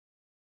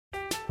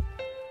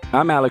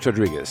I'm Alex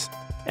Rodriguez.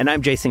 And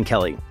I'm Jason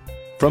Kelly.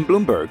 From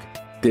Bloomberg,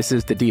 this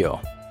is The Deal.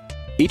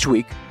 Each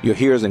week, you'll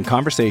hear us in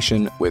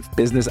conversation with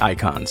business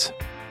icons.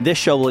 This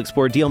show will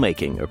explore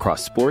deal-making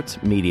across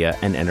sports, media,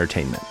 and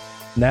entertainment.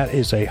 That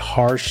is a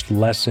harsh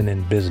lesson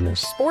in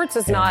business. Sports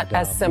is not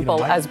as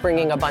simple as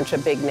bringing a bunch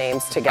of big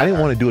names together. I didn't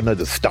want to do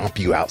another stomp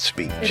you out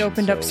speech. It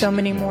opened up so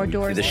many more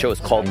doors. The show is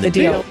called The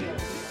Deal.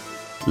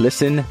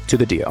 Listen to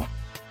The Deal.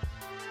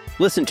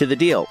 Listen to The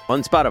Deal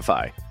on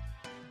Spotify.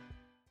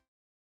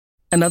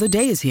 Another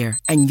day is here,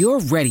 and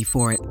you're ready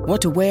for it.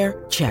 What to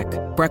wear? Check.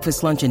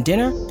 Breakfast, lunch, and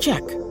dinner?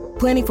 Check.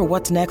 Planning for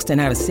what's next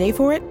and how to save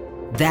for it?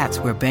 That's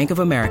where Bank of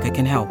America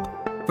can help.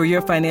 For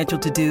your financial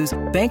to-dos,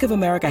 Bank of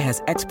America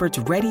has experts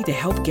ready to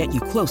help get you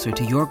closer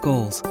to your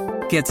goals.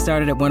 Get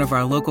started at one of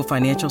our local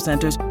financial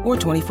centers or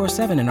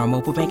 24/7 in our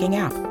mobile banking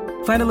app.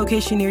 Find a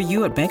location near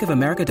you at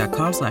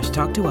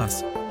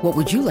bankofamerica.com/talktous. What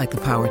would you like the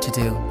power to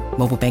do?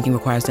 Mobile banking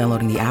requires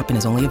downloading the app and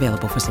is only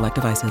available for select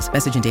devices.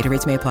 Message and data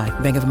rates may apply.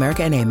 Bank of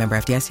America N.A., member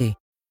FDIC.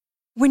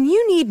 When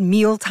you need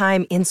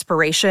mealtime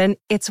inspiration,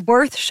 it's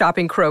worth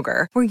shopping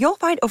Kroger, where you'll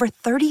find over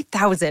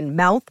 30,000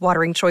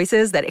 mouth-watering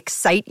choices that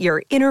excite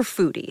your inner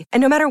foodie. And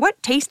no matter what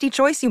tasty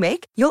choice you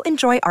make, you'll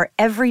enjoy our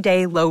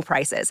everyday low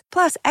prices,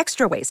 plus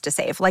extra ways to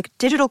save, like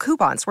digital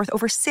coupons worth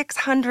over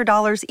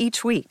 $600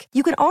 each week.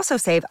 You can also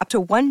save up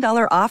to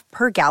 $1 off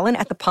per gallon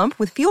at the pump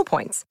with fuel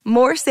points.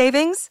 More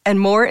savings and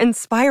more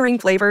inspiring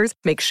flavors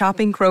make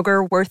shopping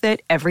Kroger worth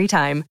it every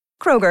time.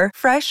 Kroger,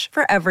 fresh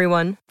for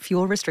everyone.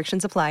 Fuel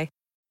restrictions apply.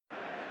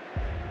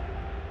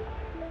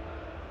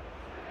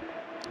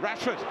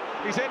 Rashford,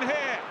 he's in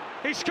here,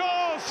 he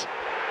scores!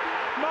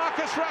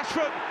 Marcus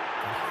Rashford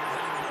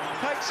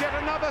takes yet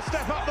another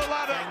step up the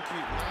ladder.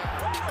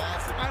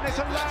 And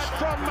it's a lad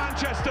from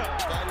Manchester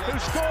who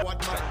scored.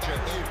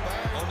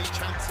 Only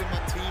chance in my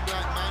team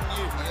like Man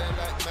U.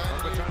 Yeah, like Man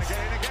U. Trying to get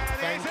in again.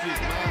 Thank you,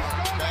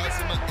 man. Bars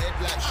in my head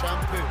like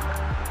shampoo.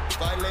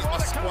 Violate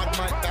my squad,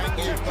 might bang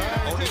you.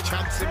 Only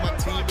chance in my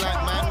team like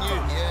Man U.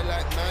 Yeah,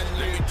 like Man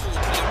U.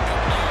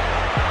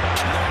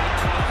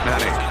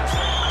 Manny.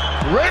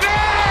 Ready!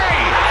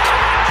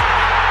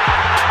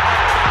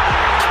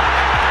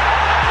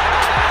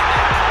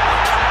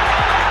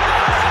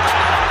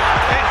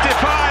 It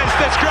defies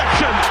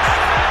description.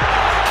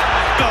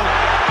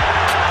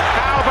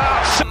 How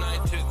about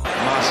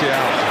Martial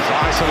is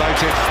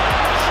isolated.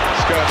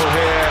 Skirtle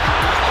here.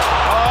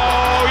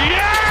 Oh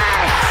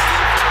yes!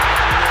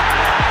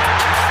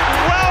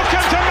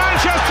 Welcome to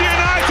Manchester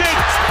United,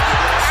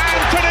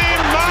 Anthony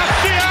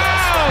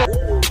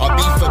Martial. I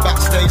beat for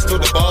backstage till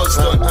the bar's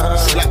done.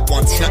 Slap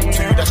one, slap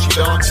two, that she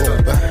danced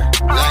on.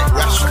 Like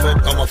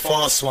Rashford, I'm a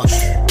fast one.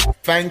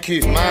 Thank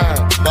you,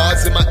 man.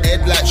 Bars in my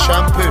head like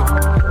shampoo.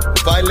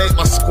 Violate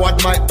my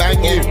squad, might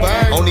bang you.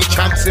 Only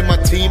champs in my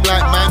team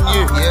like Man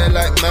U. Yeah,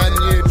 like Man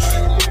U.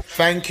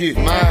 Thank you,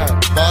 man.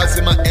 Bars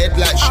in my head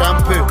like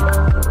shampoo.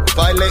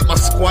 Violate my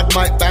squad,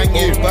 might bang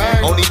you.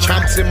 Only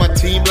champs in my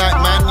team like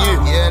Man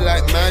U. Yeah,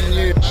 like Man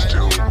U.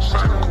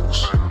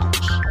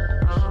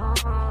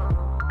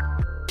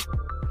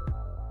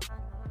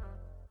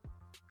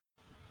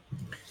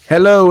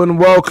 Hello and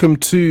welcome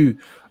to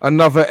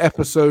another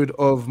episode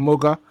of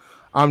Moga.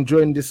 I'm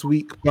joined this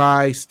week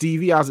by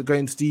Stevie. How's it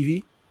going,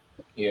 Stevie?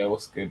 Yeah,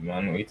 what's good,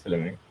 man? What are you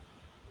telling me?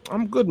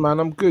 I'm good, man.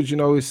 I'm good. You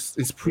know,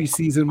 it's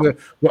pre-season. We're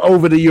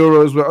over the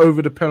Euros. We're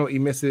over the penalty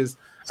misses.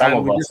 Some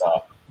of us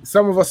are.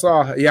 Some of us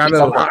are. Yeah, I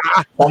know.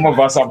 Some of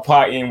us are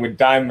partying with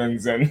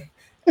diamonds and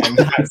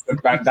hats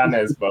and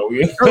bandanas, but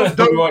we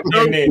won't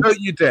name names. Don't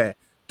you dare.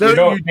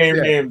 Don't name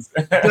names.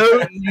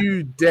 Don't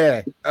you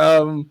dare.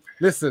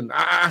 Listen,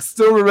 I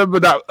still remember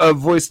that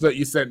voice note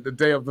you sent the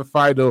day of the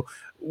final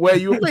where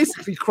you were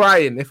basically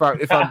crying, if I'm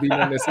being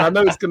honest. I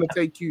know it's going to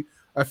take you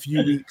a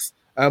few weeks.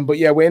 But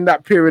yeah, we're in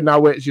that period now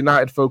where it's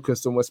United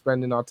focused and we're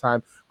spending our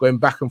time going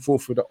back and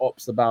forth with the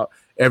ops about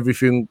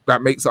everything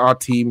that makes our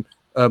team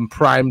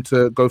primed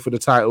to go for the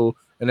title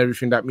and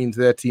everything that means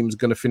their team is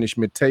going to finish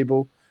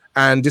mid-table.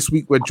 And this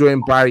week we're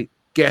joined by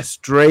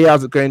guest Dre.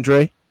 How's it going,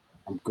 Dre?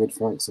 I'm good,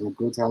 thanks. I'm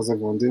good. How's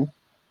everyone doing?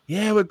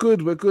 Yeah, we're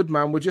good. We're good,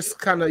 man. We're just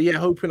kind of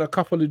hoping a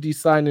couple of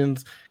these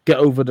signings get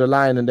over the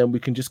line and then we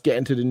can just get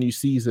into the new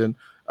season.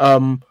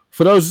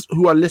 For those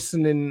who are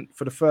listening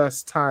for the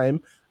first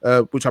time,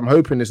 which I'm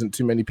hoping isn't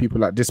too many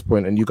people at this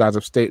point, and you guys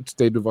have stayed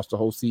with us the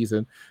whole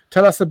season,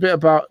 tell us a bit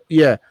about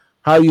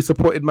how you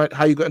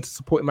got into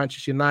supporting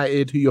Manchester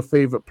United, who your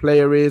favorite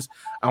player is,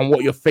 and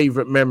what your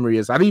favorite memory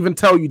is. I'd even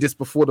tell you this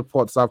before the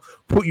pod, so I've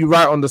put you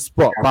right on the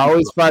spot. But I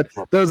always find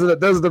those are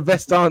the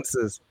best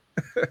answers.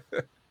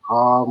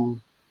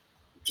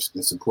 Just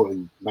been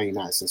supporting Man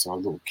United since I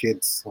was little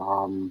kids.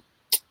 My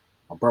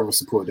brother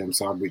supported them,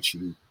 so I've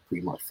literally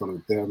pretty much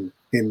followed him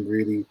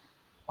really.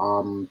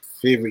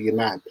 Favorite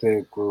United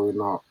player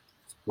growing up,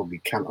 probably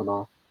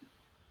Cantona.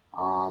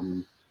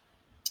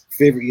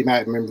 Favorite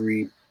United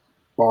memory,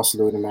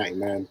 Barcelona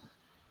 99.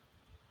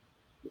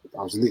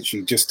 I was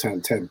literally just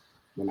turned 10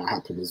 when that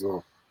happened as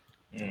well.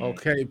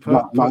 Okay,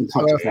 perfect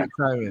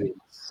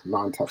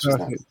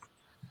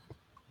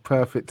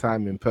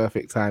timing.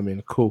 Perfect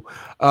timing. Cool.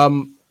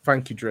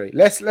 Thank you, Dre.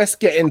 Let's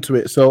get into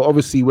it. So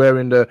obviously we're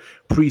in the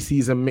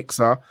preseason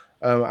mixer,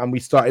 and we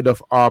started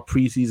off our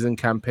preseason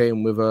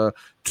campaign with a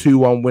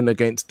 2-1 win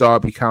against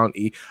Derby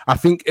County. I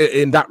think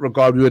in that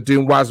regard, we were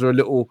doing Wazza a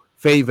little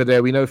favor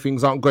there. We know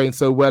things aren't going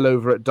so well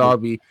over at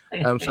Derby,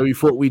 so we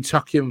thought we'd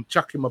chuck him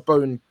a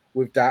bone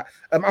with that.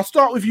 I'll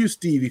start with you,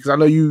 Stevie, because I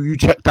know you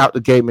checked out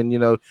the game, and you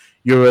know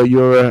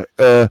you're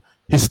a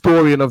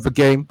historian of the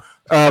game.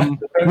 What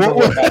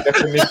that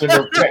definition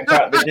of checked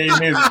out the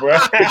game is, bro?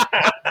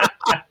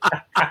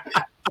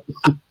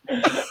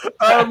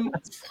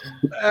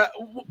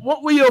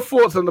 What were your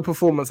thoughts on the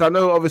performance? I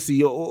know,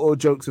 obviously, all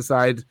jokes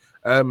aside,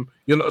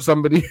 you're not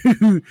somebody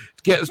who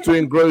gets too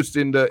engrossed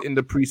in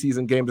the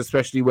preseason games,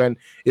 especially when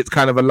it's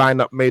kind of a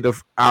lineup made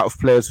out of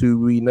players who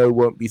we know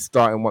won't be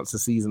starting once the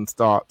season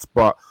starts.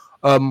 But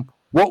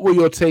what were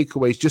your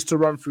takeaways? Just to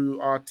run through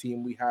our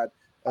team, we had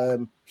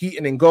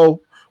Heaton in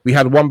goal. We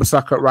had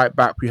Wan-Bissaka at right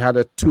back. We had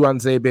a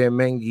Tuanzebe and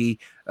Mengi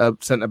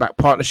centre back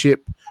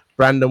partnership.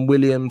 Brandon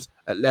Williams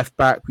at left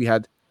back. We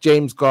had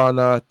James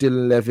Garner,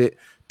 Dylan Levitt,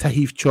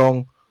 Tahith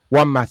Chong,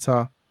 Juan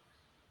Mata,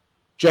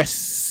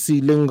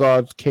 Jesse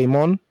Lingard came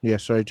on. Yeah,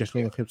 sorry, Jesse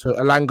Lingard came. So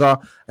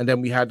Alanga, and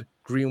then we had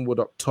Greenwood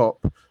up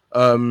top.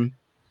 Chong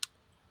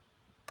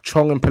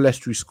and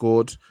Palestri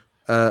scored,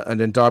 and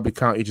then Derby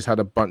County just had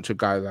a bunch of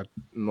guys that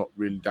I'm not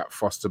really that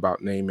fussed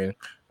about naming.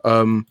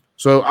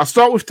 So I'll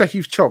start with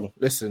Tahith Chong.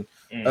 Listen,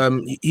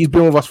 he's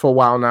been with us for a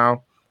while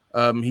now.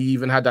 He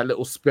even had that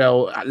little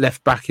spell at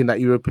left back in that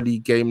Europa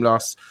League game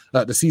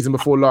the season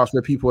before last,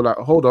 where people were like,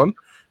 hold on,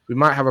 we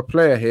might have a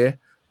player here.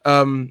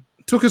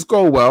 Took his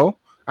goal well,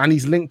 and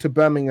he's linked to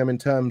Birmingham in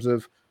terms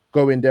of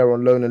going there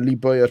on loan, and Lee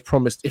Bowyer has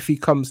promised if he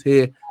comes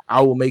here,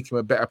 I will make him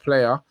a better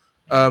player.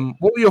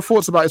 What were your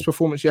thoughts about his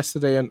performance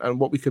yesterday, and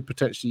what we could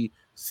potentially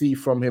see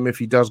from him if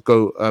he does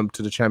go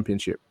to the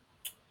Championship?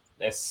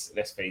 Let's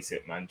face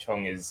it, man.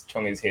 Chong is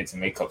here to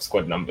make up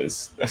squad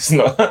numbers. Let's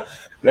not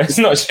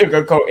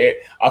sugarcoat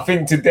it. I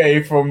think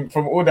today, from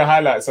all the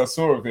highlights I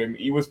saw of him,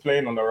 he was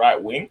playing on the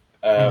right wing,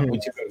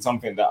 which isn't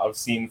something that I've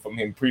seen from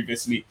him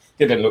previously.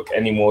 Didn't look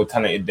any more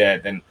talented there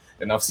than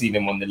I've seen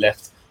him on the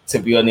left, to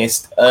be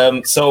honest.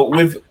 So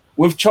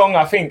with Chong,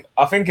 I think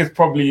it's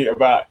probably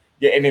about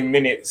getting him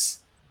minutes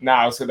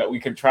now so that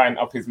we can try and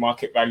up his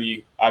market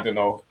value. I don't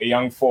know, a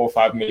young 4 or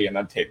 5 million,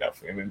 I'd take that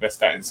for him, invest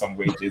that in some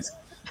wages.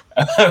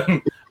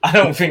 I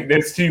don't think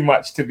there's too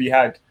much to be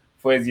had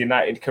for his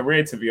United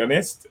career, to be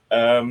honest.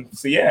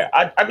 So yeah,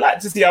 I'd like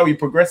to see how he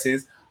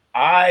progresses.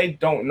 I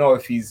don't know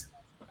if he's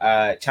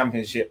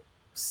Championship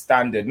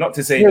standard. Not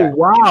to say that.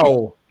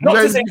 Wow. Not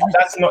to say that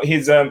that's not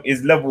his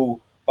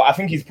level, but I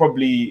think he'd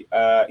probably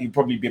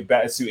be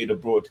better suited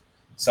abroad.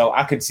 So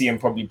I could see him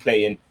probably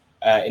playing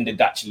in the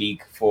Dutch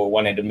league for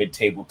one of the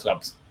mid-table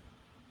clubs.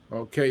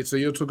 Okay, so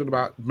you're talking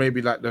about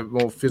maybe like the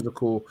more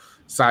physical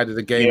side of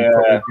the game,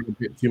 probably a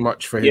bit too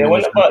much for him.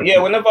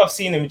 Whenever I've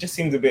seen him, it just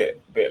seems a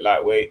bit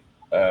lightweight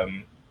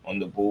on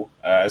the ball.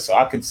 So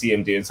I could see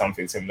him doing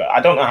something similar. I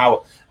don't know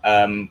how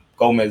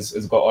Gomez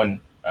has got on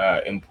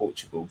in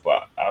Portugal,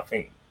 but I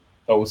think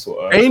those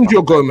sort of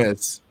Angel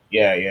Gomez.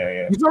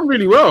 Yeah. He's done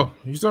really well.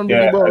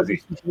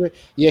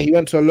 Yeah, he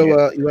went to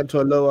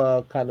a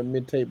lower kind of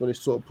mid-table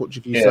sort of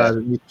Portuguese side.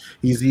 And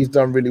he's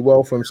done really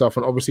well for himself,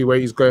 and obviously where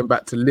he's going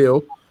back to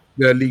Lille,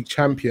 the league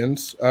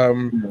champions. I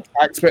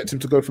expect him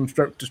to go from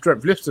strength to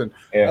strength. Listen,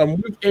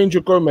 with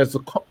Angel Gomez,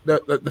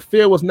 the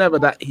fear was never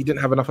that he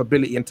didn't have enough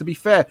ability. And to be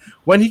fair,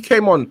 when he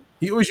came on,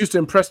 he always used to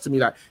impress to me.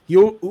 Like he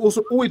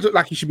also always looked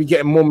like he should be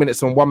getting more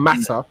minutes on Juan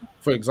Mata,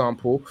 for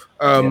example.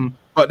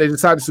 But they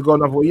decided to go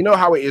another way. You know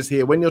how it is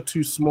here. When you're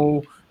too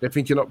small, they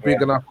think you're not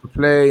big enough to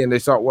play, and they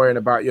start worrying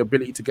about your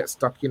ability to get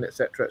stuck in,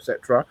 etc.,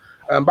 etc.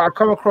 But I'll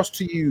come across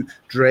to you,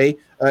 Dre.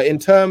 In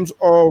terms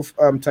of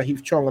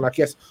Tahith Chong, and I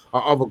guess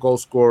our other goal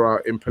scorer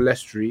in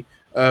Palestri,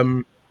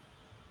 from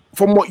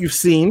what you've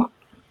seen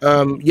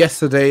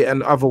yesterday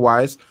and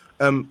otherwise,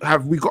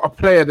 have we got a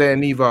player there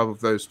in either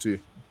of those two?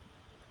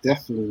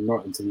 Definitely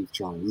not in Tahith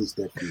Chong. He's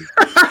definitely.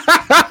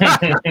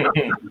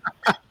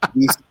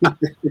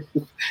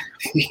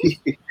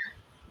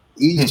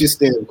 He's just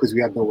there because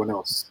we had no one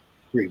else,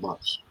 pretty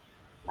much.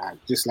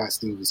 Just like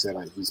Stevie said,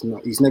 he's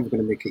never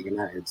going to make it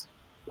United.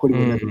 Probably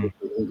will never make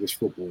it English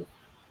football.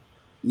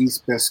 He's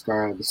best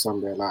guy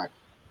somewhere like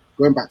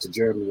going back to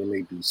Germany or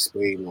maybe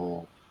Spain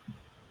or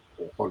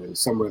Holland,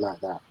 somewhere like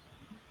that.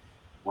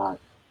 I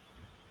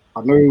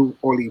know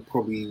Ollie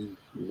probably,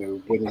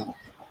 when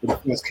he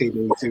first came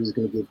in, he said he was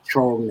going to give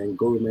Chong and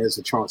Gomez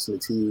a chance in the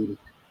team.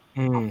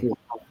 I think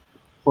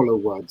follow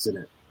words in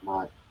it,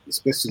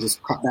 especially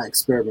just cut that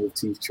experiment with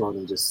Tahith Chong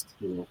and just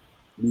Do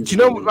you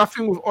know my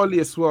thing with Ollie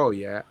as well?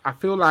 Yeah, I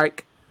feel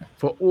like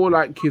for all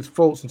like his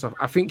faults and stuff,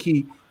 I think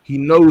he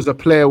knows a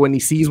player when he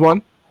sees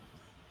one.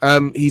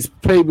 He's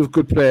played with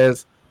good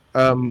players.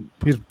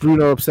 His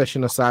Bruno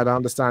obsession aside, I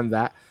understand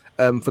that.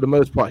 For the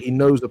most part, he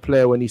knows the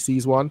player when he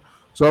sees one.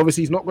 So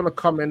obviously, he's not going to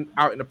come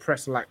out in the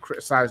press and like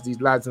criticize these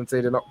lads and say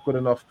they're not good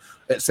enough,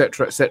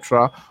 etc.,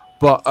 etc.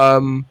 But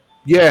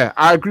yeah,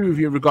 I agree with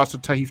you in regards to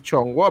Tahith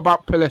Chong. What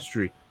about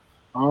Palestri?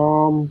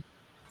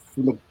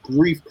 from the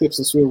brief clips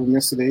I saw of him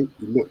yesterday,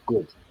 he looked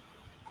good.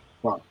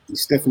 But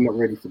he's definitely not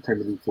ready for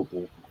Premier League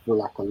football. I feel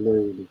like a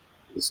loan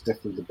is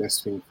definitely the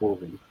best thing for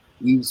him.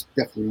 He's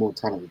definitely more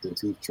talented than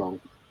Tahith Chong.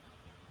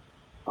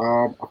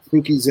 I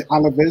think he's at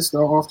Alaves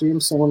now after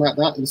him, someone like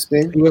that in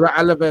Spain. He was at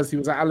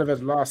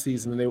Alaves last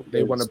season, and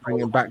they want to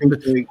bring him back.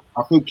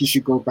 I think he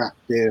should go back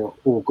there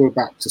or go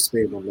back to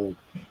Spain on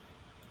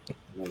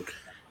loan.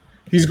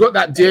 He's got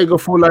that Diego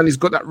Forlan. He's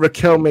got that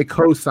Riquelme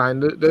co-sign.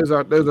 Those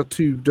are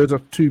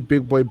two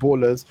big boy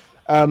ballers.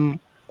 I'll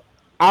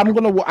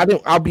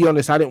be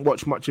honest. I didn't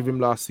watch much of him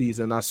last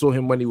season. I saw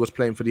him when he was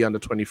playing for the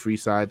under-23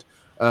 side.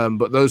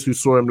 But those who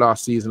saw him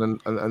last season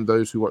and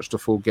those who watched the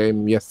full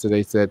game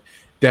yesterday said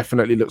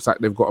definitely looks like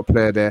they've got a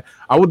player there.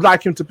 I would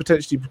like him to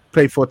potentially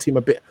play for a team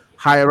a bit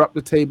higher up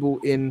the table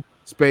in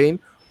Spain.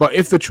 But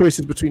if the choice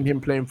is between him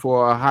playing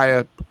for a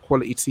higher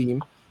quality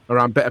team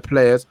around better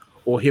players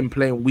or him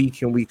playing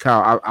week in, week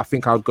out, I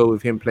think I'll go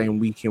with him playing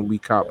week in,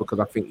 week out, because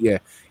I think,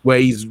 where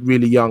he's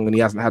really young and he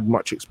hasn't had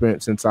much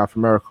experience in South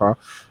America,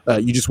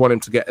 you just want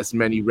him to get as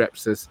many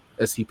reps as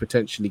he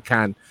potentially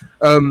can.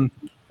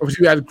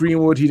 Obviously, we had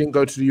Greenwood. He didn't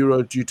go to the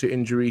Euro due to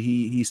injury.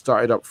 He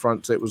started up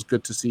front, so it was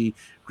good to see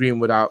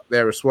Greenwood out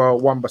there as well.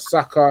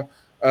 Wan-Bissaka,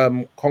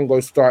 Congo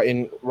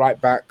starting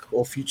right back,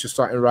 or future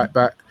starting right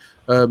back.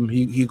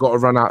 He got a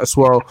run out as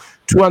well.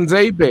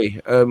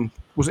 Tuanzebe,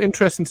 was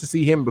interesting to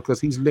see him because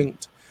he's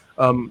linked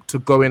to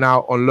going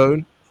out on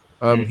loan.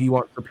 He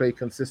wants to play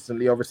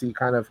consistently. Obviously, he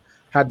kind of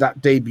had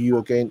that debut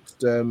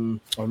against,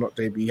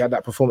 he had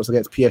that performance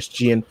against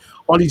PSG, and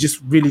Oli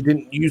just really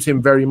didn't use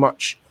him very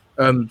much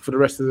for the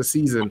rest of the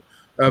season.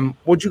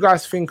 What do you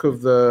guys think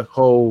of the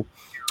whole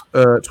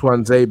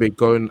Tuanzebe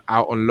going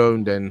out on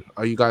loan then?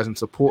 Are you guys in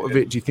support of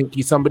it? Do you think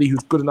he's somebody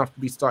who's good enough to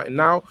be starting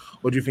now,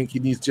 or do you think he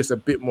needs just a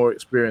bit more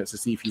experience to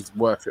see if he's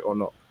worth it or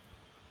not?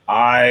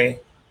 I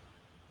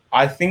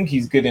think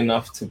he's good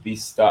enough to be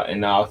starting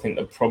now. I think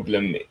the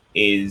problem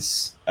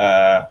is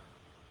I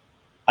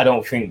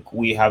don't think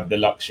we have the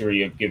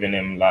luxury of giving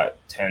him like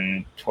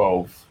 10,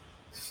 12,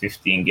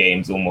 15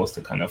 games almost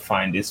to kind of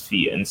find his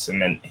feet and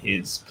cement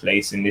his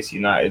place in this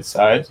United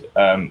side.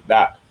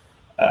 That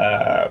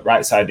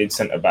right-sided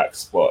centre-back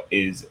spot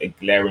is a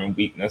glaring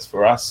weakness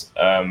for us.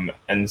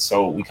 And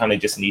so we kind of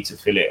just need to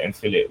fill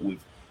it with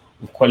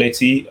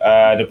quality.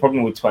 The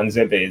problem with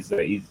Tuanzebe is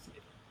that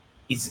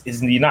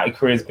his United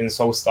career has been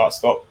so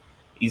start-stop.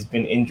 He's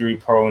been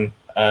injury-prone.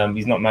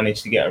 He's not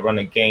managed to get a run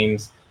of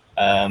games.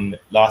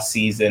 Last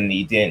season,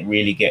 he didn't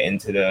really get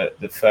into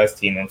the first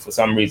team, and for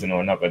some reason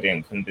or another,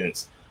 didn't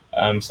convince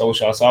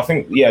Solskjaer. So I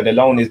think, the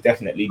loan is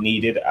definitely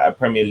needed at a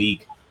Premier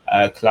League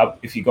club.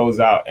 If he goes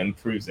out and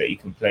proves that he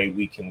can play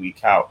week in,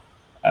 week out,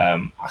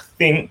 I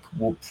think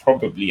we'll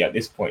probably at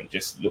this point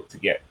just look to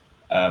get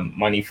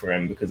money for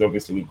him, because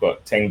obviously we've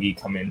got Tengi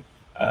coming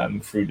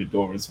through the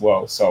door as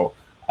well. So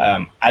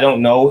I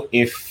don't know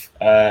if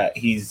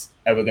he's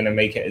ever going to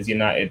make it as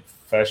United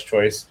first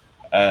choice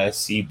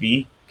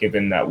CB,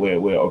 given that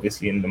we're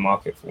obviously in the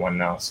market for one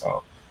now.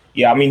 So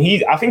I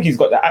think he's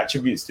got the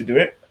attributes to do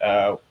it,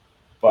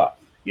 but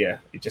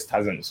it just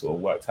hasn't sort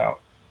of worked out.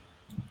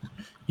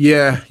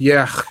 Yeah,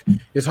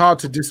 it's hard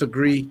to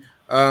disagree.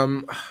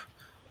 You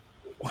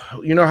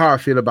know how I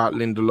feel about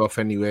Lindelof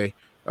anyway,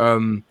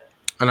 and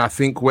I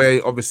think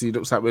where obviously it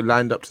looks like we're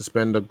lined up to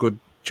spend a good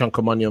chunk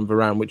of money on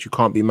Varane, which you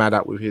can't be mad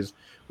at with his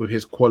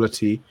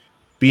quality.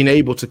 Being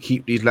able to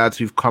keep these lads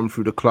who've come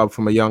through the club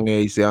from a young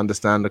age, they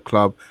understand the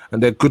club,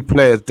 and they're good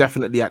players,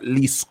 definitely at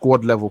least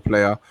squad level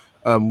player.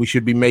 We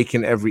should be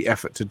making every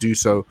effort to do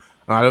so.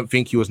 I don't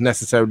think he was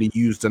necessarily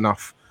used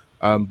enough,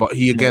 but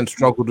he again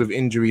struggled with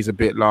injuries a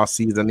bit last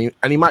season.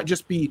 And he might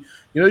just be,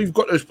 you've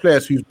got those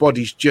players whose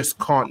bodies just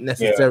can't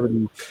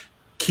necessarily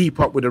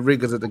keep up with the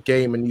rigors of the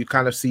game, and you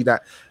kind of see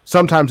that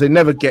sometimes they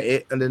never get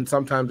it, and then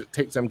sometimes it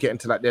takes them getting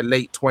to like their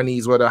late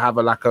 20s where they'll have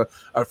a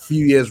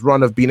few years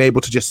run of being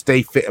able to just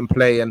stay fit and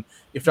play. And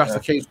if that's the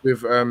case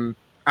with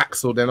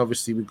Axel, then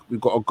obviously we've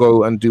got to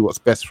go and do what's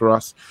best for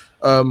us.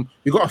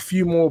 We've got a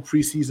few more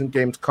preseason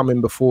games coming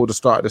before the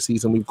start of the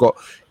season. We've got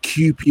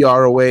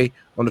QPR away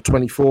on the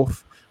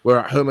 24th. We're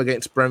at home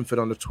against Brentford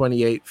on the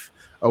 28th,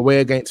 away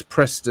against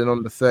Preston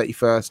on the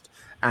 31st,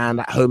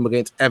 and at home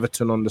against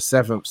Everton on the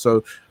 7th.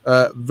 So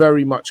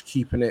very much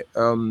keeping it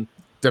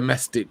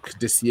domestic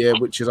this year,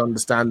 which is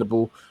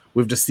understandable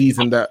with the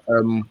season that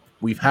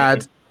we've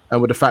had,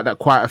 and with the fact that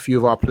quite a few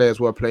of our players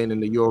were playing in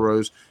the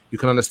Euros. You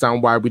can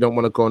understand why we don't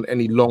want to go on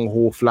any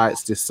long-haul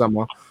flights this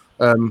summer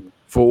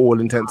for all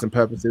intents and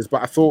purposes.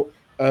 But I thought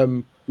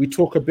we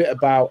talk a bit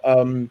about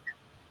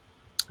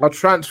our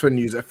transfer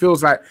news. It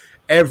feels like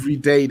every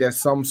day there's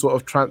some sort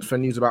of transfer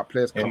news about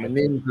players coming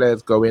in,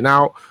 players going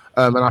out.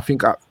 And I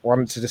think I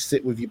wanted to just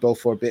sit with you both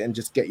for a bit and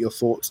just get your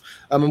thoughts.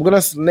 I'm going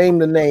to name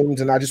the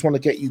names, and I just want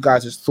to get you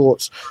guys'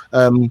 thoughts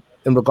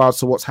in regards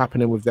to what's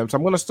happening with them. So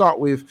I'm going to start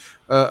with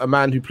a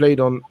man who played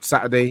on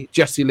Saturday,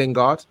 Jesse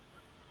Lingard.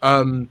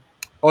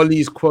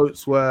 Ollie's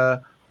quotes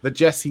were, the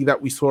Jesse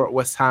that we saw at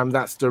West Ham,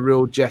 that's the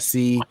real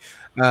Jesse.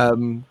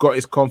 got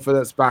his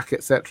confidence back,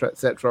 etc.,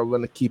 etc. We're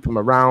going to keep him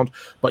around,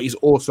 but he's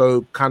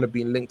also kind of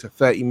been linked to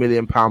 £30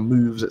 million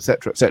moves,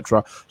 etc.,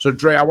 etc. So,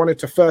 Dre, I wanted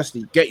to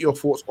firstly get your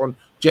thoughts on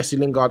Jesse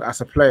Lingard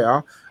as a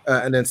player,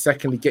 and then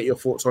secondly, get your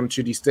thoughts on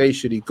should he stay,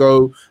 should he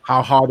go,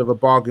 how hard of a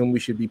bargain we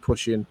should be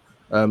pushing.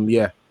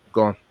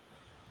 Go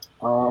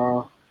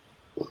on.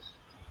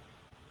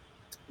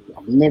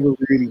 I've never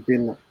really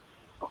been a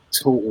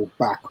total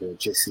backer of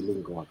Jesse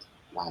Lingard.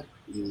 Like,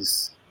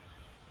 he's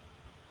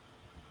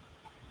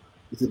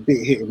a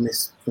bit hit and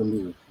miss for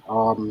me.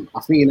 I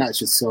think United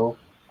should sell.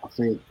 I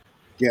think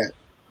get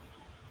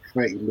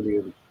 30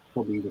 million,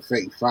 probably even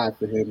 35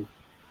 for him.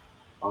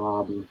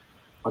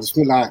 I just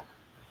feel like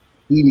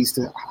he needs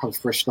to have a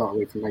fresh start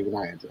away from Man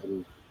United.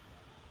 And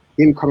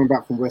him coming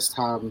back from West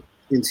Ham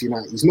into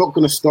United, he's not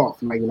going to start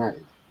for Man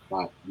United.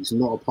 Like, he's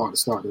not a part of the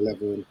starting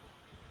 11.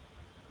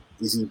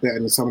 Is he better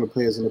than some of the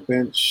players on the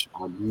bench?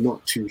 I'm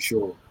not too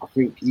sure. I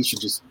think he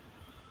should just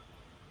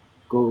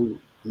go,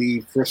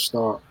 leave, fresh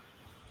start,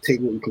 take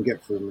what we can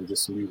get for him and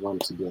just move on,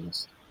 to be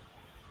honest.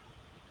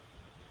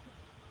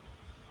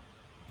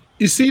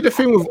 You see, the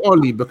thing with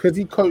Ollie, because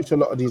he coached a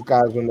lot of these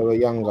guys when they were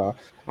younger,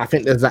 I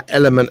think there's that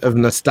element of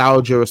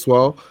nostalgia as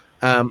well.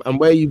 And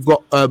where you've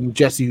got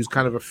Jesse, who's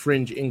kind of a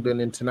fringe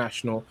England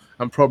international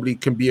and probably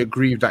can be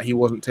aggrieved that he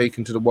wasn't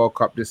taken to the World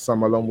Cup this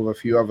summer along with a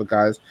few other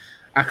guys,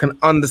 I can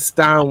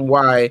understand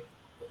why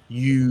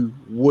you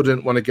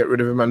wouldn't want to get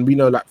rid of him. And we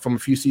know, like, from a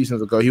few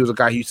seasons ago, he was a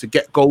guy who used to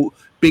get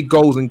big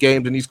goals in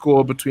games, and he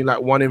scored between like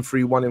 1 in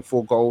 3, 1 in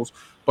 4 goals.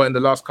 But in the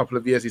last couple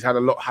of years, he's had a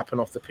lot happen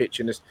off the pitch,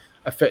 and it's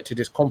affected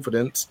his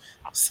confidence.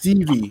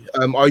 Stevie,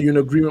 are you in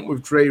agreement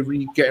with Dre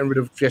getting rid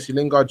of Jesse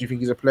Lingard? Do you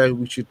think he's a player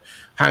we should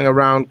hang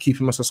around, keep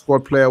him as a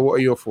squad player? What are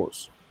your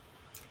thoughts?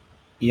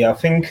 Yeah, I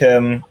think...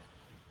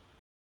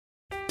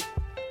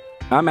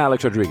 I'm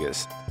Alex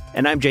Rodriguez.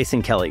 And I'm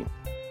Jason Kelly.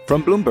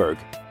 From Bloomberg,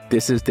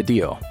 this is The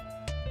Deal.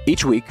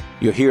 Each week,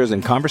 you'll hear us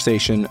in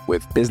conversation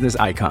with business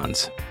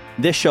icons.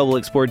 This show will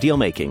explore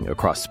deal-making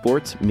across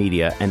sports,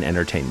 media, and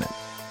entertainment.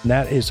 And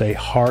that is a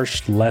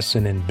harsh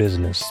lesson in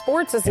business.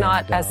 Sports is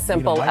not as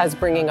simple as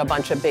bringing a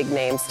bunch of big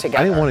names together.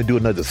 I didn't want to do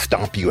another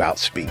stomp you out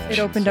speech. It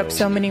opened up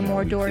so many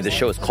more doors. The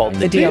show is called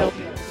The Deal.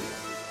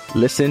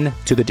 Listen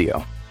to The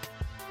Deal.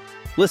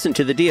 Listen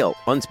to The Deal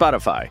on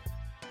Spotify.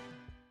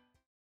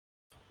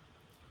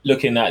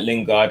 Looking at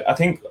Lingard, I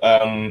think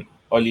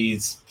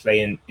Ollie's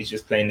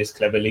just playing this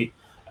cleverly.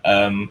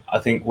 I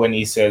think when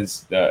he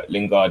says that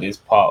Lingard is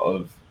part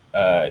of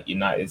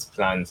United's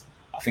plans,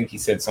 I think he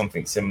said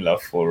something similar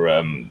for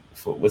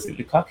was it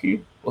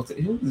Lukaku?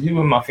 Who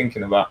am I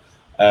thinking about?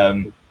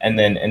 And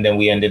then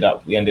we ended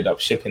up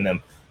shipping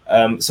them.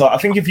 So I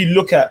think if you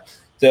look at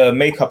the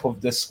makeup of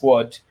the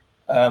squad,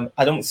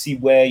 I don't see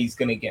where he's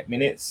going to get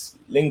minutes.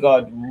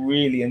 Lingard,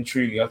 really and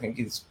truly, I think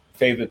his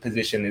favourite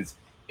position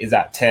is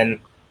at 10.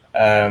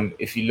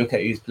 If you look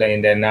at who's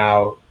playing there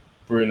now,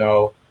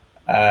 Bruno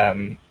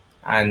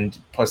and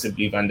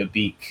possibly Van der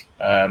Beek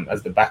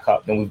as the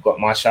backup. Then we've got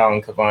Martial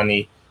and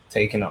Cavani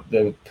taking up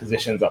the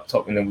positions up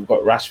top, and then we've got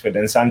Rashford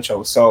and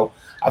Sancho. So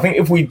I think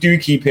if we do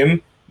keep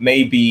him,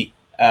 maybe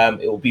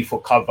it will be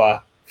for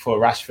cover for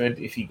Rashford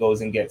if he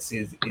goes and gets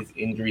his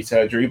injury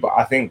surgery. But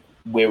I think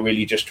we're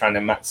really just trying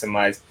to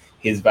maximize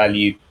his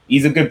value.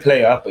 He's a good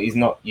player, but he's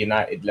not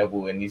United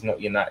level and he's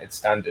not United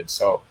standard.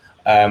 So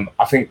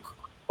I think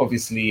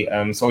obviously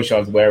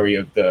Solskjaer's wary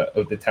of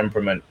the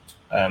temperament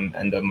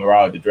and the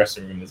morale of the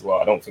dressing room as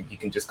well. I don't think you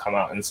can just come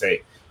out and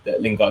say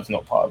that Lingard's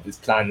not part of his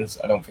plans.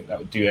 I don't think that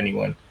would do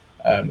anyone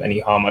any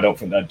harm. I don't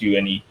think that would do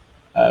any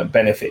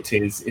benefit to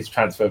his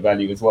transfer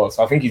value as well.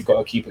 So I think he's got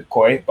to keep it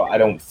coy, but I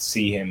don't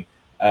see him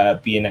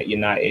being at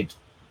United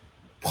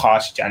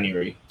past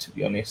January, to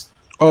be honest.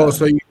 Oh,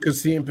 so you could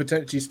see him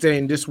potentially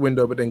staying this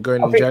window, but then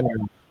going in January.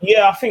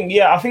 Yeah, I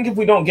think if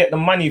we don't get the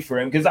money for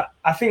him, because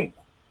I think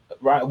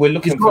we're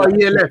looking he's for got a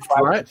year left,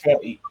 right?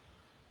 30.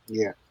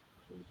 Yeah.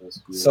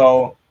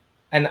 So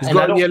and he's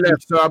got a year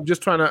left. So I'm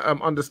just trying to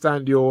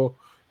understand your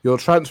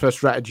transfer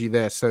strategy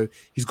there. So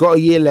he's got a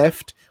year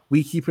left.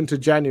 We keep him to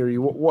January.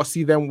 What's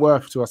he then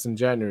worth to us in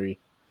January?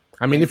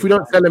 I mean, if we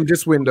don't sell him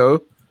this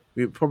window,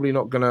 we're probably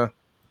not gonna.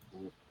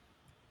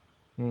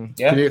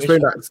 Yeah, Can you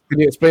explain that? Can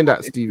you explain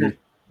that, Stevie?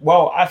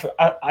 Well,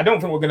 I don't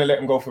think we're gonna let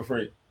him go for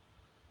free.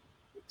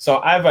 So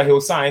either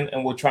he'll sign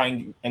and we'll try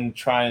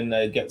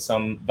and get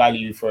some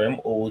value for him,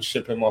 or we'll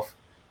ship him off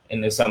in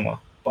the summer.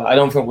 But I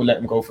don't think we'll let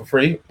him go for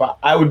free. But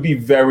I would be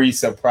very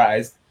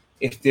surprised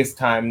if this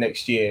time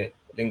next year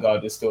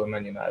Lingard is still a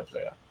Man United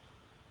player.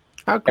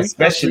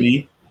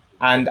 Especially,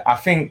 and I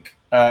think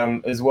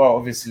as well,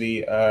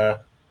 obviously,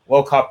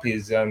 World Cup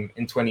is in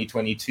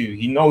 2022.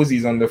 He knows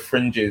he's on the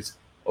fringes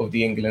of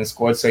the England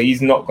squad, so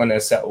he's not going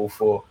to settle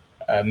for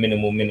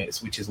minimal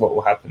minutes, which is what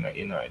will happen at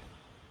United.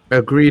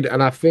 Agreed.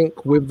 And I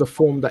think with the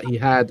form that he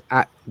had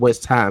at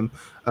West Ham,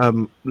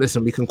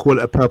 listen, we can call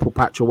it a purple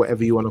patch or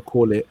whatever you want to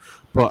call it,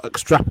 but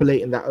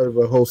extrapolating that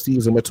over a whole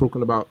season, we're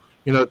talking about,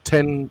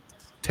 10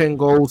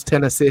 goals,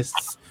 10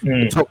 assists,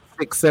 the top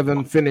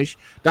 6-7 finish.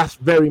 That's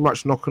very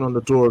much knocking on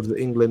the door of the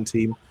England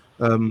team.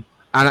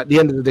 And at the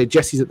end of the day,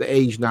 Jesse's at the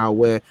age now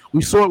where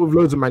we saw it with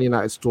loads of Man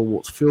United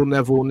stalwarts, Phil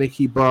Neville,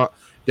 Nicky Butt.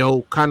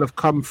 They'll kind of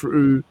come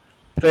through,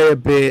 play a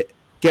bit,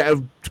 get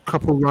a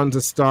couple runs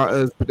as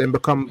starters, but then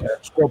become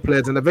squad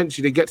players. And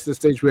eventually they get to the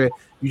stage where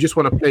you just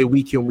want to play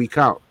week in, week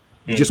out.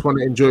 You just want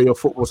to enjoy your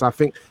football. So I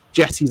think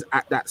Jesse's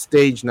at that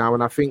stage now.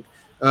 And I think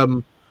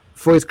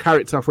for his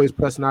character, for his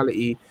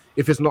personality,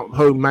 if it's not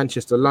home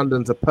Manchester,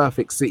 London's a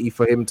perfect city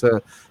for him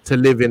to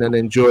live in and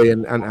enjoy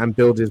and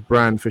build his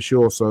brand for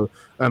sure. So,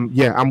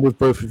 I'm with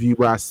both of you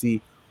where I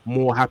see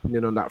more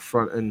happening on that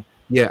front. And,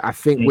 I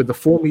think with the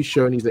form he's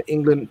shown, he's an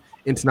England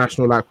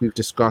international like we've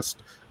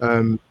discussed.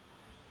 And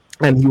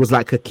he was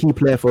like a key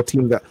player for a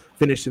team that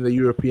finished in the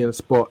European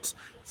spots.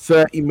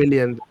 30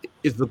 million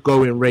is the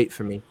going rate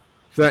for me.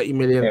 30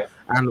 million. Yeah.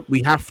 And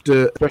we have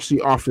to,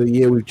 especially after the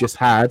year we've just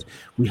had,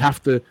 we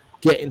have to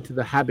get into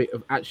the habit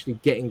of actually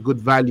getting good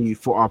value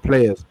for our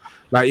players.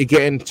 Like you're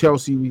getting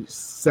Chelsea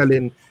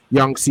selling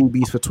young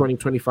CBs for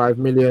 20-25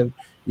 million.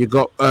 You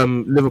got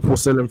Liverpool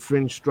selling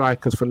fringe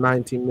strikers for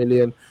 19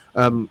 million.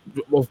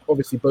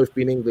 Obviously both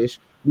being English.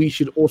 We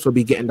should also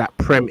be getting that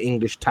Prem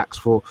English tax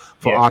for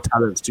our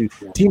talents too.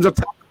 Yeah. Teams are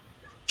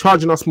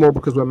charging us more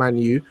because we're Man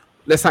U.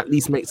 Let's at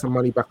least make some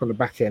money back on the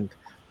back end.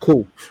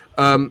 Cool.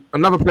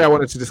 Another player I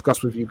wanted to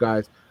discuss with you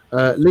guys,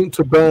 linked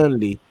to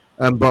Burnley.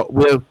 But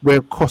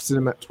we're costing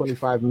them at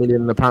 25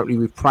 million, and apparently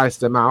we've priced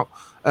them out.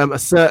 A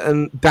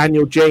certain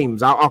Daniel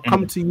James. I'll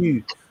come to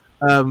you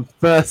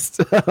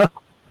first.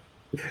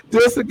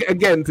 Just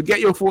again to get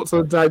your thoughts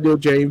on Daniel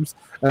James.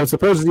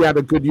 Supposedly he had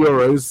a good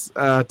Euros.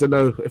 Don't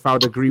know if I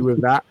would agree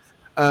with that.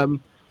 And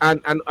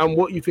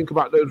what you think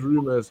about those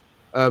rumors,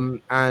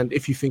 and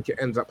if you think it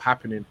ends up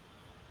happening.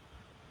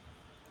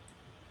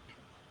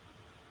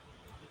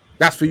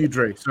 That's for you,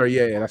 Dre. Sorry,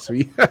 that's for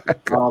you.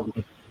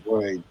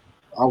 Right.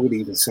 I would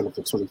even sell it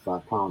for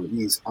 £25.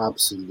 He's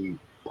absolute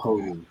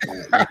pony.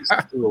 He's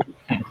still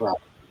crap.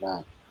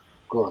 Like,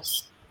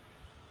 gosh,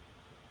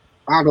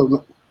 I don't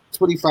know.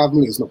 25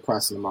 million is not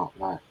pricing him out.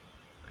 Like,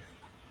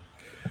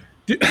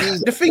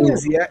 the thing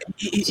is,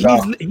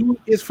 he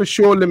is for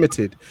sure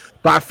limited.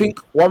 But I think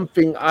one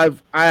thing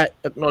I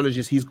acknowledge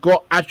is he's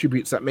got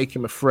attributes that make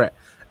him a threat.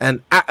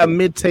 And at a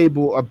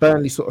mid-table, a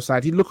Burnley sort of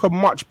side, he'd look a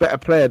much better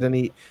player than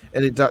he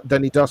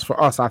does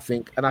for us. I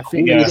think, and I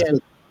think. Yeah.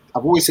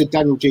 I've always said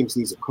Daniel James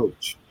needs a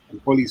coach, and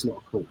Ollie's not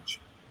a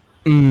coach.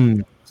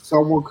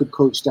 Someone could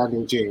coach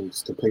Daniel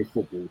James to play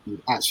football.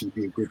 He'd actually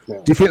be a good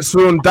player. Do you think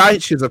Sean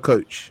Dyche is a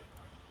coach?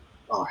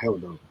 Oh, hell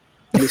no.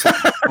 I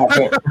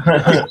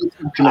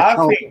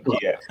think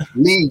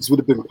Leeds would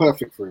have been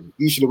perfect for him.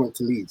 He should have went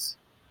to Leeds.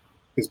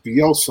 Because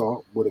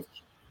Bielsa would have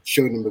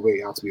shown him the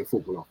way how to be a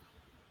footballer.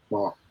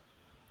 But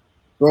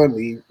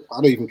Burnley, I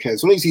don't even care.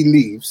 As long as he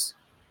leaves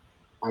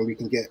and we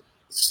can get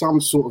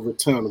some sort of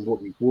return on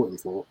what we bought him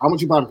for. How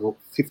much you bought him for?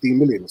 15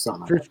 million or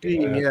something like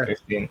 15, that?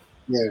 15.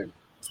 Yeah.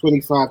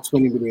 25,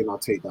 20 million, I'll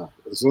take that.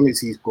 As long as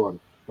he's gone.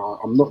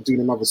 I'm not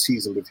doing another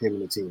season with him in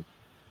the team.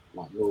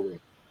 Like, no way.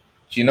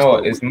 Do you know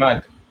what? It's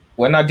mad.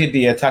 When I did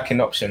the attacking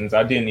options,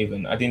 I didn't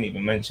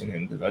even mention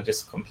him because I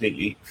just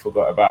completely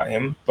forgot about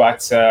him.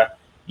 But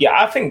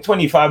I think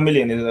 25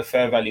 million is a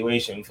fair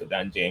valuation for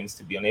Dan James,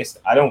 to be honest.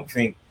 I don't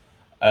think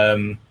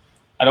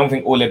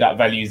all of that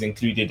value is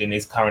included in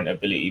his current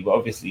ability, but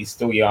obviously he's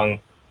still young.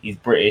 He's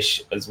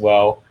British as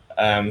well.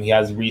 He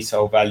has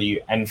resale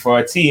value. And for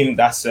a team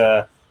that's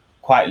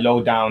quite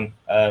low down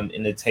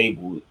in the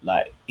table,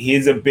 like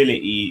his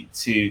ability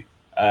to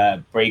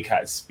break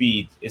at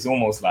speed is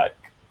almost like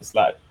it's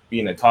like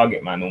being a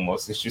target man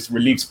almost. It just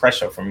relieves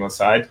pressure from your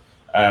side,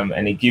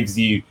 and it gives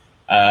you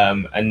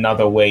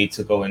another way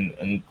to go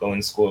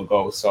and score a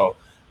goal. So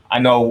I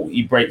know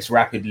he breaks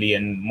rapidly,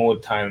 and more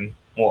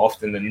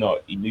often than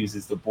not, he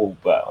loses the ball.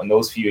 But on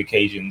those few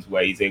occasions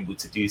where he's able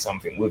to do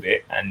something with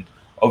it, and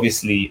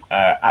obviously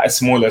at a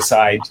smaller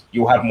side,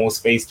 you'll have more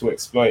space to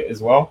exploit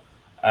as well.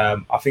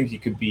 I think he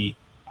could be,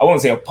 I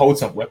won't say a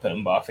potent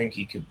weapon, but I think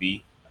he could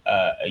be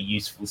a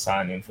useful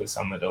signing for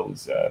some of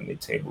those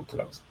mid-table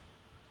clubs.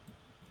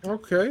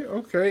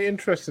 Okay,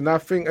 interesting. I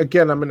think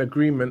again, I'm in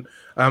agreement.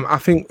 I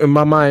think in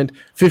my mind,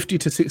 50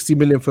 to 60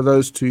 million for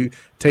those two,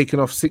 taking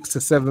off 6 to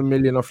 7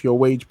 million off your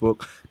wage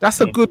book. That's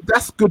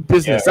good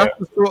business. That's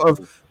the sort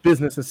of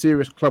business a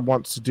serious club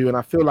wants to do. And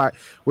I feel like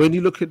when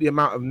you look at the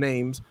amount of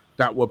names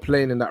that were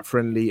playing in that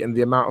friendly and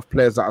the amount of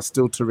players that are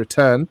still to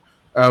return,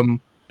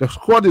 the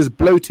squad is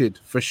bloated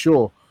for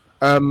sure.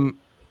 A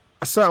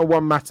certain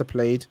one Matter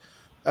played.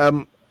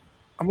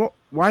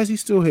 Why is he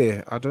still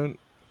here? I don't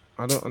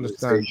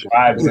understand.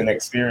 Vibes and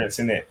experience,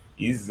 in it.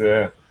 He's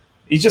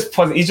just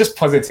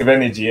positive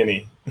energy, isn't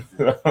he?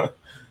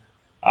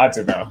 I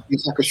don't know.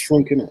 He's like a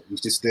shrunk, innit?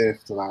 He's just there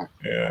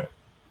to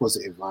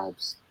positive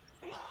vibes.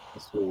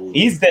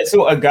 He's that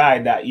sort of guy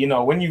that, you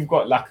know, when you've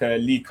got like a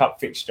League Cup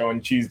fixture on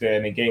Tuesday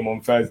and a game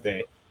on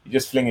Thursday, you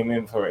just fling him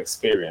in for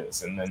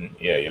experience, and then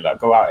you're like,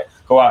 go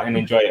out and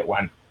enjoy it,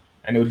 one.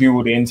 And he'll do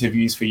all the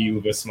interviews for you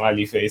with a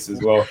smiley face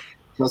as well.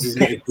 Plus he's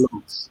been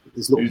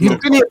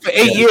here for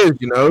 8 years,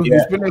 you know.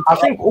 Yeah. I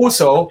think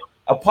also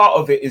a part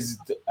of it is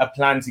a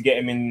plan to get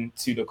him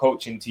into the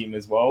coaching team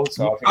as well.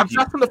 So I think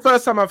that's the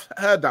first time I've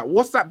heard that.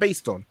 What's that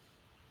based on?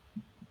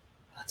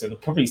 I don't know,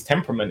 probably his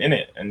temperament in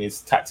it and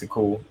his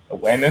tactical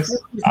awareness.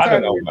 I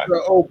don't know, man.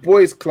 The old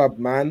boys club,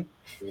 man.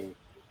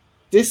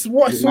 What's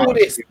all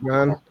this,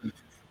 man?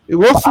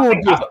 What's all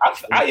this?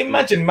 I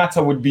imagine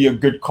Mata would be a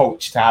good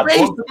coach to have.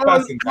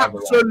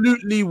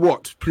 Absolutely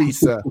what, please,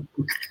 sir?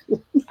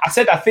 I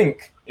said I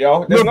think.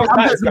 There's no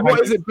science behind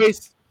what is it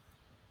based?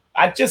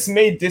 I just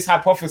made this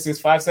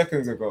hypothesis 5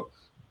 seconds ago.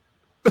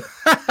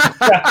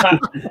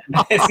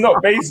 It's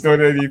not based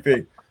on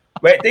anything.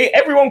 But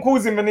everyone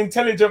calls him an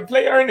intelligent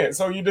player, innit?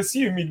 So you'd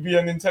assume he'd be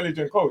an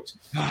intelligent coach.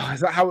 Is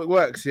that how it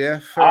works?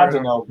 Yeah. I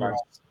don't know, man.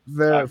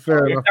 Fair if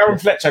enough. Aaron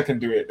Fletcher can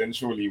do it, then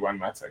surely Juan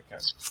Mata can.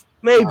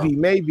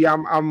 Maybe.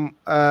 I'm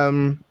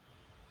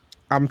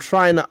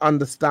trying to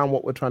understand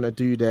what we're trying to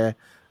do there.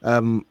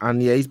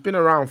 And yeah, he's been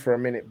around for a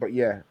minute, but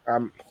yeah.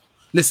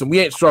 Listen, we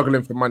ain't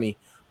struggling for money.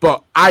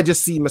 But I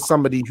just see him as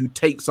somebody who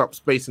takes up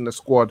space in the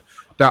squad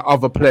that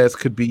other players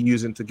could be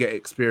using to get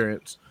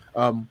experience.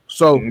 Cool.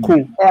 All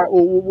right,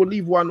 we'll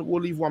leave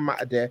one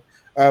matter there.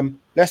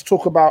 Let's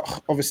talk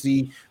about,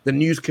 obviously, the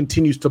news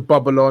continues to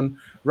bubble on.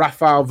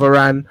 Rafael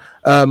Varane.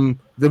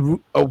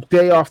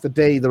 Day after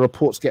day, the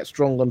reports get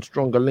stronger and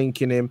stronger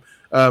linking him.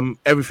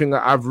 Everything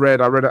that I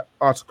read an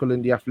article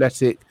in The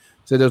Athletic.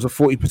 So there's a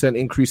 40%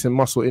 increase in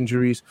muscle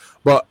injuries,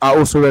 but I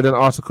also read an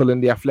article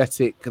in The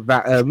Athletic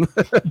that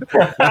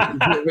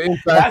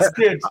that's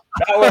good.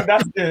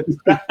 That's good.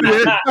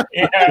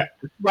 Yeah.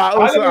 But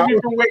I've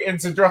been waiting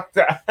to drop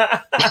that.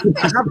 I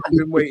haven't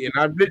been waiting.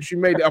 I've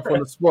literally made it up on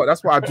the spot.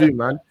 That's what I do,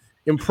 man.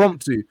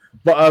 Impromptu.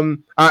 But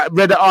I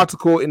read an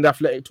article in The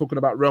Athletic talking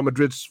about Real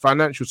Madrid's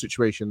financial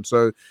situation.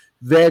 So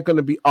they're going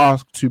to be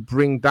asked to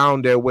bring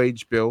down their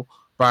wage bill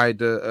by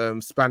the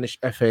Spanish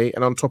FA,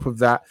 and on top of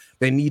that,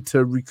 they need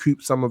to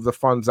recoup some of the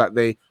funds that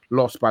they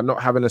lost by not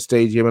having a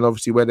stadium, and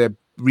obviously where they're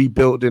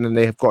rebuilding and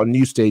they have got a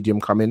new stadium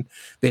coming,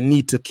 they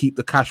need to keep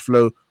the cash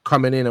flow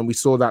coming in, and we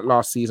saw that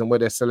last season where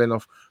they're selling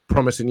off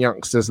promising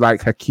youngsters like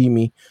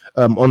Hakimi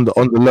on the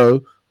low.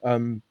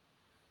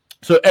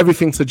 So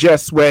everything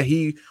suggests where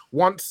he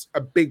wants a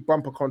big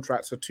bumper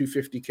contract for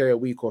 $250K a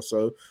week or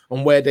so,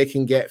 and where they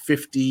can get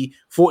 40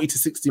 to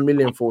 60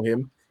 million for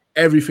him,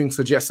 everything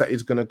suggests that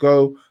he's going to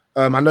go.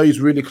 I know he's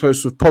really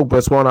close with Pogba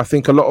as well. And I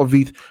think a lot of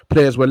these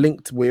players we're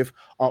linked with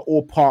are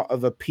all part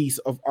of a piece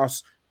of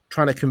us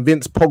trying to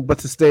convince Pogba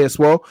to stay as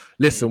well.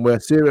 Listen, we're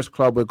a serious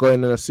club. We're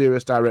going in a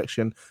serious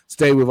direction.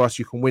 Stay with us.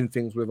 You can win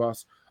things with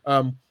us.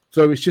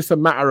 So it's just a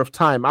matter of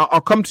time.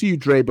 I'll come to you,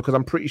 Dre, because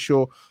I'm pretty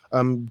sure,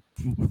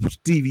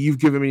 Stevie, you've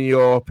given me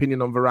your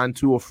opinion on Varane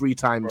 2 or 3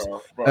 times.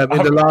 In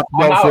the last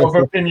I'm out of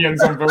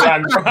opinions on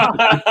Varane.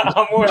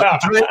 I'm all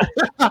out.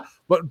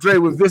 But Dre,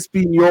 with this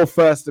being your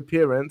first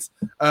appearance,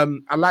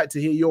 I'd like to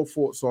hear your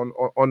thoughts on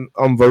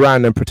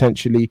Varane and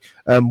potentially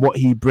what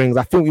he brings.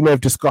 I think we may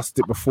have discussed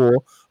it before,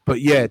 but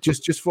yeah,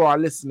 just for our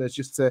listeners,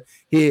 just to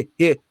hear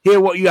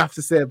what you have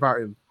to say about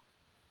him.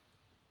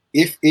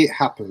 If it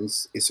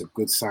happens, it's a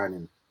good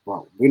signing.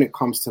 But when it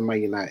comes to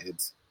Man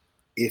United,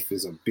 if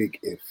is a big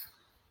if.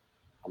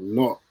 I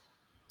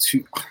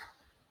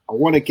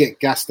want to get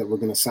gas that we're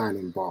going to sign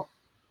him, but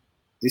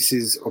this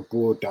is a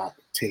board that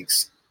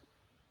takes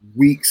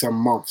weeks and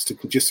months to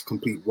just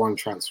complete one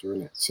transfer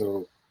in it.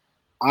 So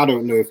I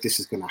don't know if this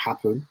is going to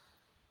happen,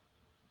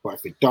 but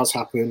if it does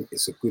happen,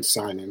 it's a good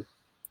signing.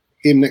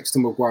 Him next to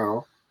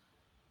Maguire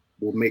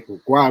will make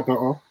Maguire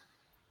better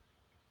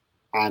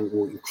and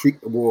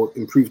will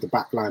improve the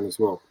back line as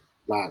well.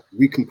 Like,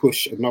 we can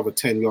push another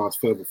 10 yards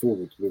further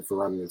forward with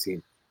Varane in the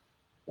team.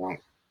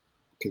 Like,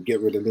 can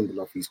get rid of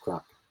Lindelof, he's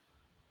crap.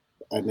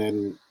 And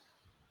then,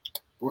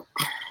 but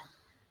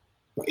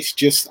it's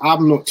just,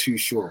 I'm not too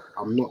sure.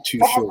 I've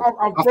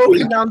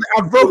broken down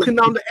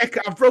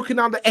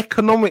the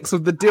economics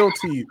of the deal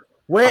to you.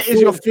 Where is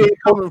your fear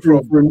coming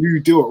from? For a new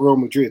deal at Real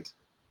Madrid.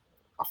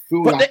 I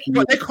feel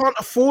but they can't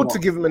afford to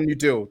give him a new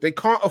deal. They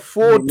can't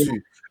afford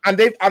to, and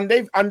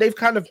they've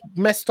kind of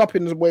messed up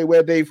in the way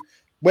where they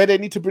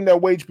need to bring their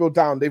wage bill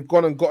down. They've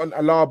gone and gotten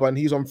Alaba, and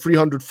he's on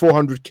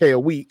 400K a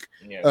week.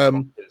 Yeah,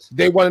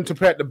 they want him to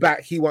play at the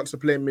back. He wants to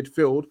play in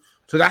midfield.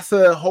 So that's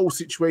a whole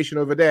situation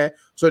over there.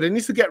 So they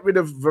need to get rid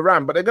of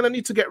Varane, but they're going to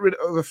need to get rid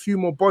of a few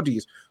more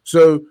bodies.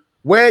 So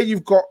where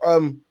you've got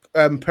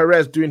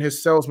Perez doing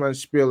his salesman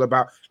spiel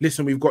about,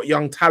 listen, we've got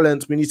young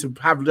talent. We need to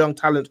have young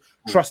talent,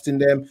 trust in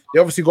them. They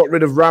obviously got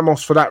rid of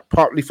Ramos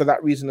partly for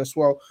that reason as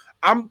well.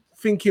 I'm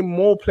thinking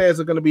more players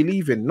are going to be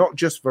leaving, not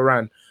just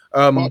Varane.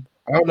 I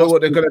don't know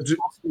what they're going to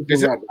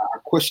do. I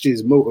question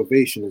his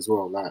motivation as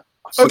well.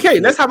 Okay,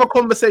 let's have a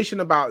conversation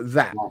about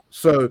that.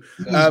 So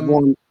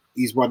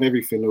he's won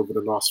everything over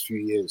the last few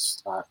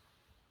years.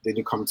 Then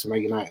you come to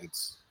Man United,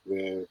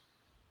 where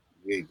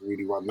they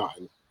really won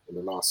nothing in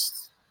the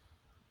last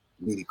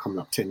nearly coming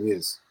up 10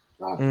 years.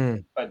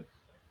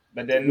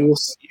 But then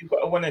you've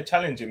got to want to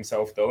challenge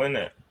himself, though, isn't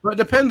it? But it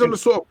depends on the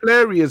sort of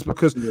player he is,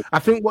 because I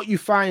think what you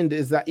find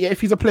is that, if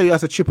he's a player who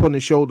has a chip on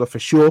his shoulder, for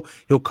sure,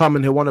 he'll come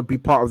and he'll want to be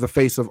part of the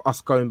face of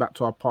us going back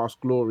to our past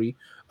glory.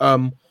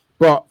 But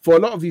But for a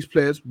lot of these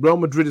players, Real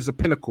Madrid is a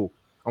pinnacle.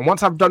 And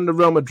once I've done the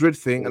Real Madrid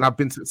thing and I've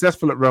been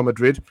successful at Real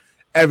Madrid,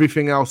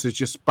 everything else is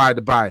just by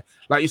the by.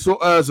 Like you saw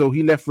Ozil,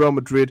 he left Real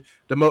Madrid.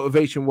 The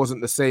motivation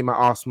wasn't the same at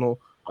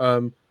Arsenal.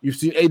 You've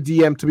seen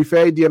ADM. To be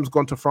fair, ADM's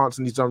gone to France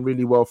and he's done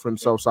really well for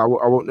himself. So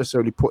I won't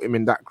necessarily put him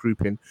in that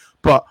grouping.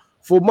 But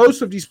for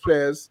most of these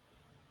players,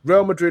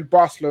 Real Madrid,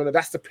 Barcelona,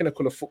 that's the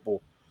pinnacle of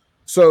football.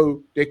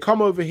 So they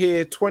come over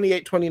here,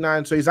 28,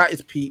 29. So he's at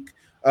his peak.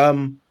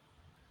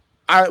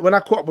 When I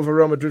caught up with a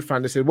Real Madrid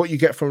fan, they said what you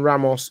get from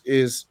Ramos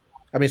is,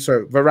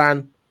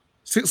 Varane,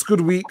 6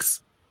 good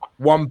weeks,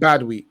 1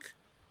 bad week.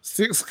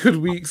 6 good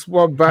weeks,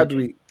 1 bad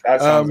week.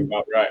 That sounds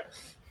about right.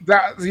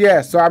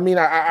 So I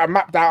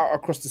mapped out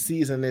across the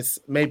season. It's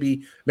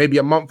maybe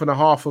a month and a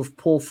half of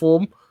poor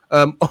form.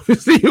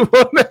 Obviously, it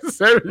won't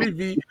necessarily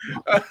be.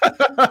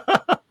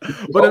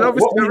 But then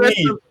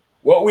obviously,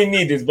 what we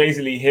need is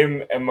basically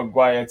him and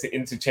Maguire to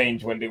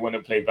interchange when they want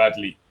to play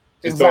badly.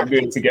 Just don't do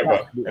it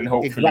together, and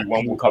hopefully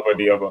one will cover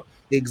the other.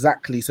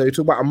 Exactly. So you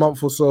talk about a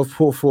month or so of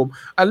poor form.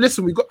 And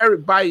listen, we got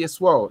Eric Bailly as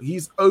well.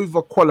 He's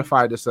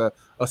overqualified as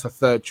a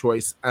third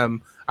choice.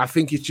 I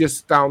think it's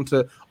just down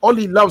to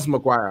Ollie loves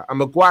Maguire, and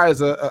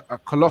Maguire's a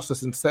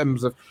colossus in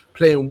terms of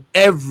playing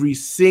every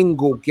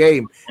single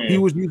game. He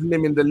was using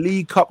him in the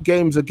League Cup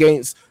games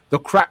against the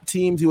crap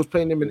teams. He was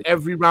playing him in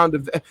every round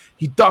of.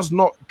 He does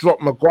not drop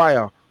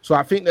Maguire. So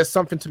I think there's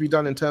something to be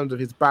done in terms of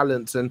his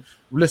balance. And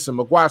listen,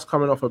 Maguire's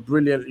coming off a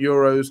brilliant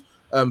Euros.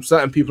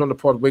 Certain people on the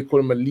pod, we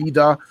call him a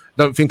leader.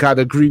 Don't think I'd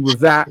agree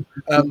with that.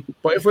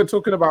 But if we're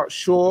talking about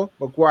Shaw,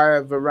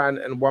 Maguire,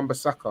 Varane, and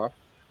Wan-Bissaka,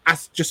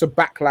 as just a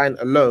backline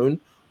alone,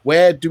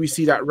 where do we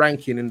see that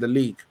ranking in the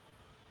league?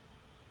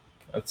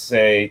 I'd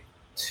say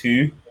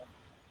 2.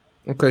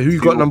 Okay, who you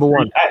got number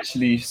 1?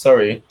 Actually,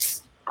 sorry.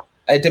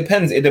 It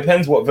depends. It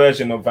depends what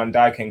version of Van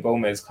Dijk and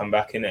Gomez come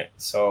back in it.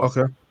 So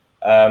okay.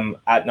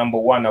 At number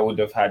 1, I would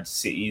have had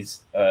City's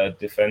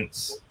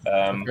defense.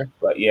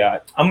 But yeah,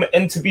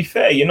 and to be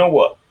fair, you know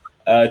what?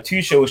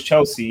 Tuchel's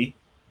Chelsea,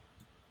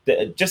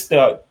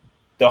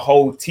 the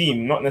whole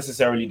team, not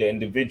necessarily the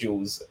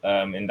individuals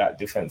in that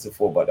defensive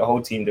four, but the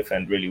whole team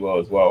defend really well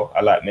as well. I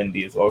like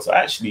Mendy as well. So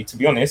actually, to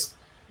be honest,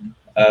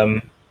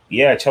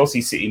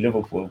 Chelsea, City,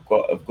 Liverpool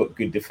have got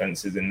good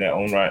defenses in their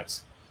own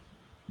rights.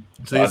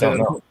 So you're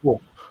saying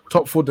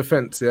top four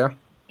defense, yeah?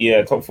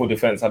 Yeah, top 4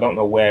 defense. I don't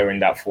know where in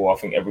that 4. I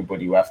think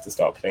everybody will have to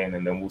start playing,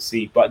 and then we'll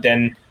see. But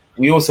then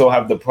we also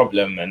have the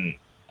problem, and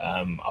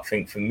I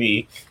think for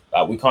me,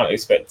 we can't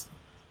expect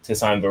to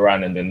sign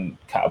Varane and then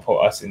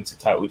catapult us into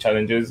title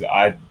challenges.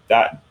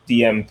 That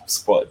DM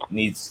spot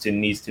needs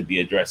to be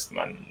addressed,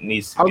 man. I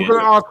was going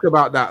to ask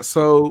about that.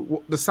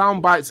 So the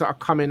sound bites that are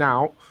coming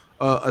out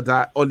are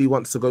that Ollie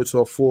wants to go to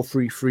a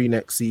 4-3-3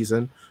 next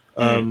season.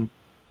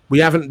 We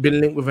haven't been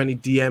linked with any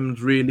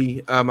DMs,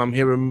 really. I'm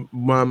hearing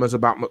murmurs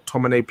about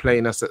McTominay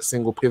playing us at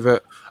single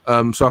pivot.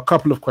 So a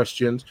couple of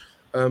questions.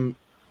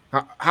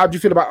 How do you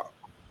feel about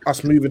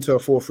us moving to a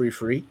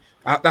 4-3-3?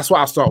 That's what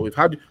I'll start with.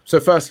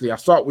 So firstly, I'll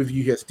start with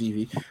you here,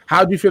 Stevie.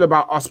 How do you feel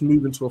about us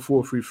moving to a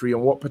 4-3-3,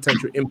 and what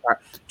potential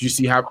impact do you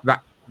see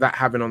that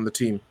having on the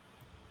team?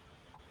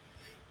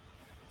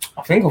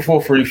 I think a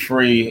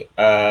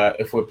 4-3-3,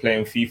 if we're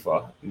playing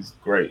FIFA, is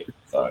great.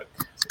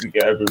 We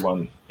get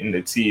everyone in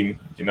the team.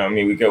 You know what I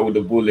mean? We get all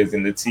the ballers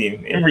in the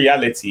team. In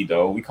reality,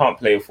 though, we can't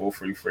play a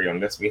 4-3-3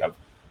 unless we have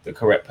the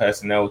correct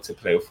personnel to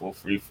play a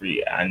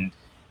 4-3-3. And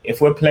if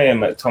we're playing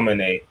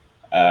McTominay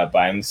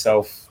by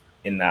himself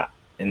in that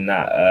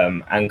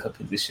anchor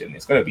position,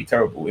 it's going to be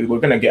terrible. We're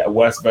going to get a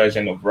worse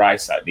version of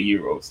Rice at the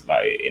Euros,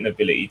 like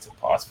inability to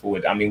pass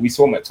forward. I mean, we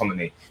saw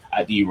McTominay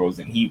at the Euros,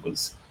 and he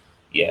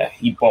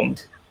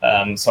bombed.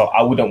 So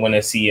I wouldn't want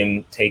to see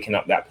him taking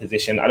up that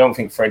position. I don't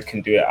think Fred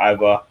can do it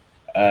either.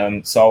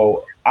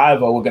 So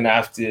either we're going to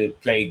have to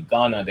play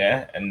Ghana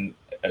there, and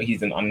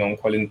he's an unknown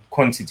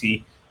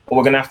quantity, or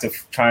we're going to have to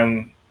try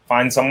and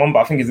find someone. But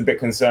I think it's a bit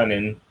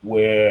concerning.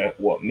 We're,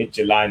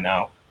 mid-July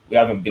now. We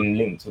haven't been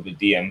linked with a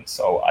DM,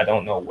 so I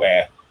don't know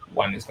where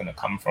one is going to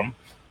come from.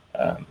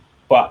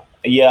 But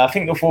yeah, I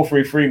think the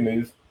 4-3-3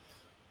 move,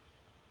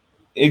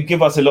 it'd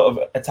give us a lot of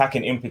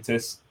attacking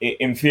impetus. It,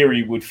 in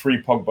theory, would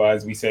free Pogba,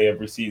 as we say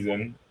every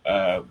season.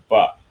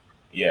 But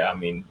yeah, I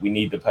mean, we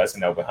need the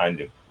personnel behind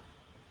him.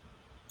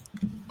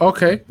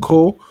 Okay,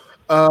 cool.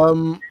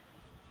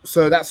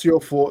 So that's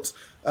your thoughts.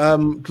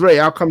 Dre,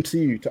 I'll come to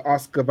you to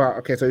ask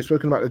about, so you've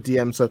spoken about the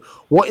DM. So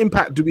what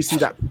impact do we see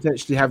that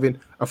potentially having,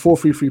 a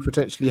 4-3-3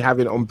 potentially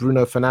having on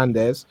Bruno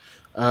Fernandes?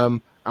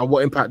 And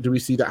what impact do we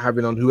see that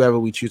having on whoever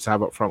we choose to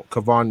have up front,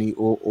 Cavani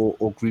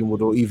or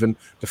Greenwood, or even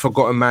the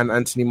forgotten man,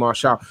 Anthony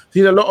Martial?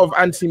 Seen a lot of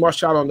Anthony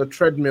Martial on the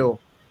treadmill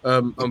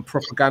and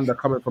propaganda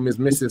coming from his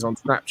missus on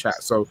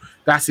Snapchat. So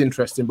that's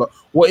interesting. But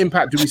what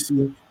impact do we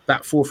see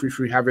that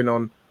 4-3-3 having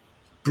on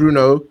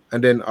Bruno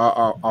and then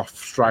our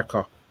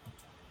striker?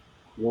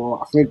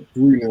 Well, I think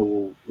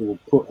Bruno will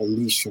put a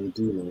leash on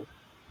Bruno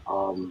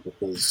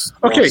because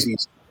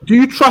Do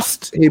you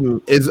trust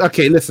him?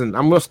 Listen,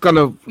 I'm just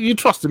gonna. You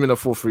trust him in a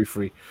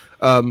 4-3-3?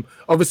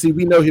 Obviously,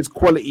 we know his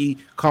quality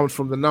comes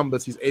from the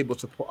numbers he's able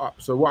to put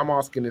up. So what I'm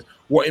asking is,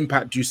 what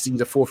impact do you see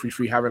the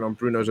 4-3-3 having on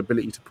Bruno's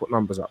ability to put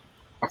numbers up?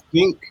 I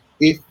think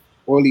if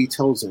Oli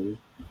tells him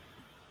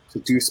to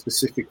do a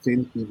specific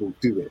thing, he will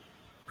do it.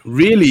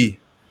 Really?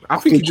 I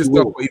think he just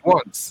does what he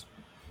wants.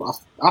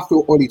 I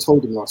feel Oli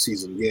told him last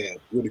season, yeah,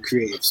 you're the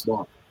creative,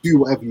 smart, do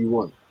whatever you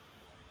want.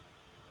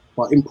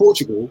 But in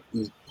Portugal,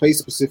 he plays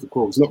specific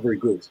role. He's not very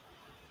good.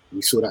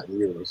 We saw that in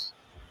the Euros.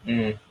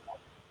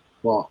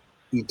 But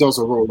he does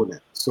a role in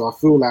it. So I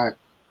feel like,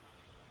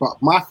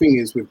 but my thing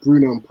is with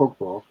Bruno and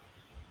Pogba,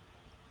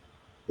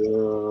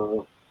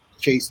 the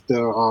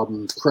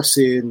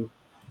pressing,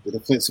 the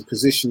defensive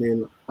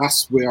positioning,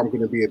 that's where I'm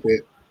going to be a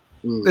bit.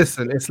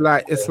 Listen, it's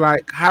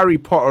like Harry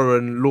Potter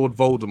and Lord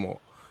Voldemort.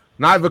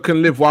 Neither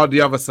can live while the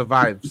other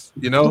survives,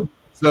 you know?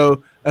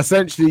 So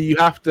essentially you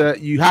have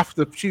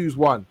to choose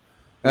one.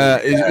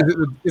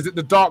 Is it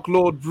the Dark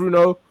Lord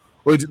Bruno,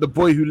 or is it the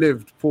boy who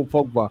lived, Paul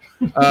Pogba?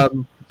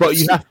 But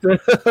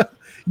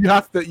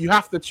you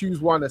have to choose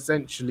one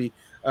essentially.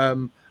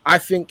 I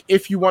think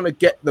if you want to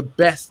get the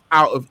best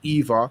out of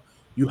either,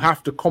 you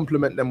have to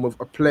complement them with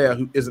a player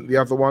who isn't the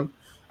other one.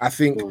 I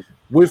think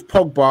with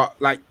Pogba,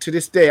 like to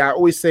this day, I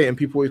always say it, and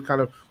people always kind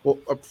of,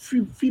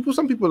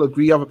 some people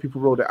agree, other people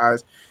roll their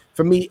eyes.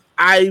 For me,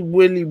 I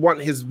really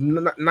want his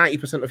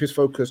 90% of his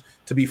focus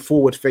to be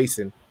forward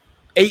facing.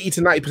 80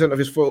 to 90% of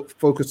his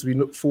focus to be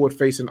forward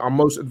facing. Our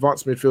most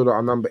advanced midfielder,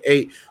 our number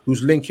 8,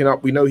 who's linking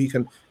up. We know he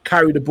can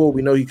carry the ball.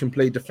 We know he can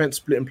play defense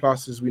splitting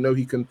passes. We know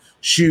he can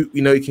shoot.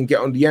 We know he can get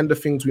on the end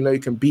of things. We know he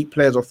can beat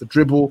players off the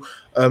dribble.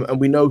 And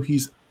we know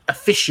he's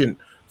efficient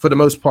for the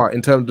most part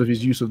in terms of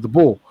his use of the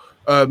ball.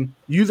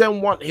 You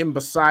then want him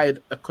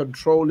beside a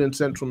controlling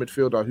central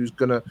midfielder who's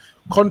going to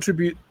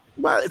contribute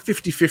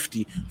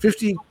 50-50,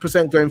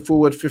 50% going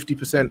forward,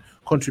 50%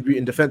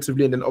 contributing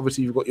defensively, and then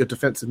obviously you've got your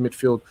defensive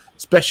midfield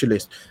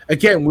specialist.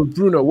 Again, with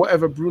Bruno,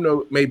 whatever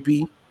Bruno may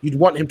be, you'd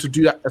want him to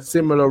do a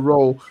similar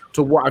role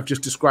to what I've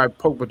just described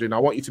Pogba doing. I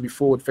want you to be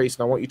forward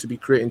facing. I want you to be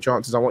creating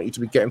chances. I want you to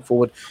be getting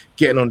forward,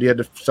 getting on the end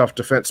of stuff,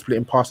 defense,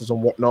 splitting passes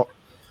and whatnot.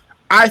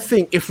 I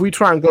think if we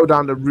try and go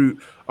down the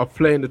route of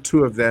playing the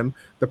two of them,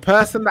 the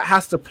person that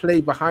has to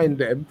play behind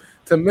them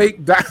to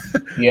make that...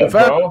 Yeah,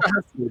 bro.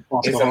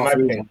 It's a mad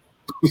thing.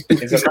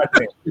 It's a mad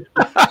thing.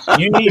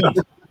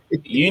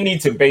 You need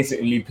to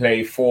basically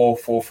play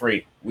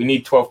 4-4-3. We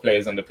need 12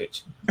 players on the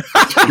pitch.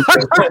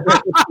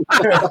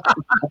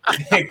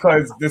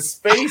 Because the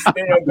space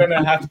they are going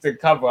to have to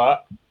cover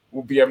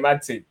will be a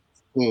mad thing.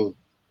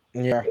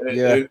 Yeah.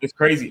 It's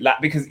crazy.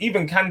 Like, because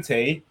even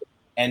Kante,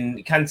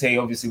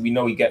 obviously we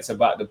know he gets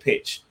about the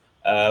pitch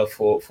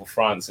for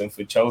France and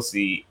for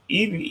Chelsea.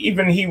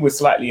 Even he was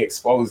slightly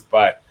exposed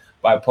by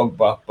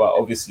Pogba, but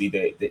obviously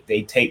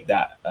they take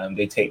that,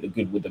 they take the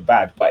good with the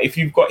bad. But if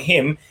you've got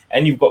him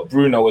and you've got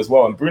Bruno as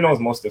well, and Bruno's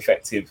most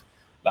effective,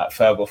 like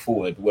further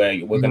forward,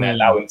 where we're going to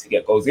allow him to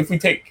get goals. If we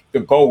take the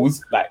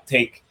goals, like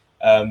take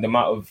the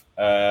amount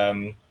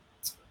of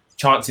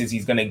chances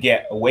he's going to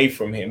get away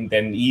from him,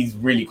 then he's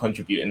really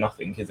contributing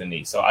nothing, isn't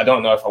he? So I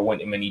don't know if I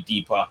want him any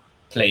deeper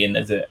playing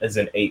as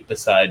an 8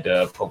 beside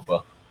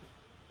Pogba.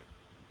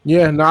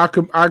 Yeah, no,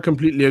 I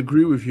completely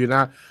agree with you.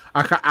 Now,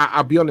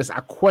 I'll be honest, I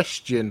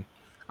question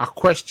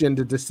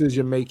the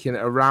decision making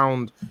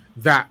around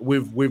that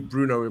with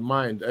Bruno in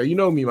mind. You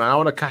know me, man. I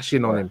want to cash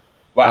in on him.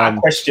 But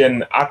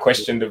I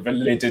question the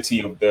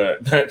validity of the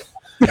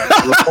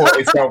report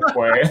itself,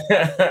 boy.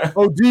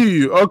 Oh, do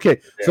you? Okay.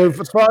 Yeah. So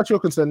as far as you're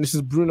concerned, this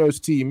is Bruno's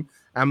team,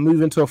 and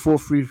moving to a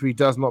 4-3-3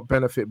 does not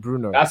benefit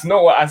Bruno. That's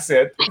not what I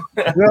said.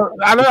 No,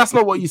 I know that's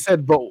not what you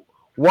said, but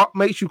what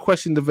makes you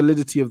question the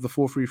validity of the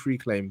 4-3-3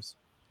 claims?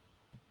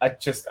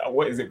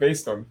 What is it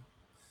based on?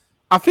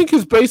 I think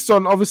it's based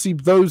on obviously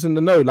those in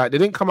the know. Like they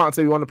didn't come out and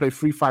say we want to play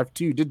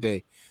 3-5-2, did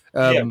they?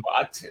 Yeah,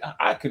 but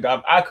I could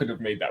have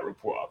made that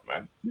report up,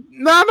 man.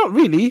 No, not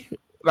really.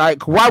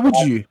 Like, why would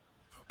you?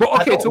 But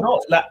okay,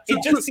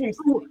 it just seems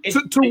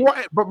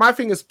what? But my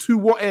thing is, to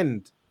what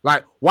end?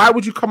 Like, why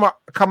would you come out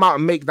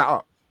and make that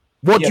up?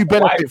 What do you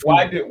benefit from?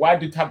 Why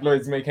do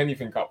tabloids make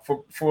anything up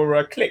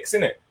for clicks,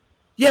 innit?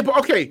 Yeah, but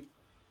okay.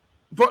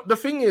 But the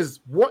thing is,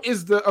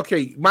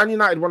 Man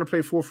United want to play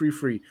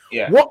 4-3-3.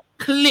 Yeah. What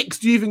clicks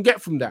do you even get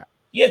from that?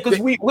 Yeah, because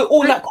we're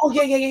all like, oh,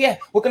 yeah.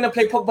 We're going to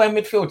play Pogba in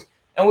midfield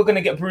and we're going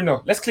to get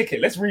Bruno. Let's click it.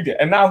 Let's read it.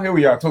 And now here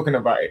we are talking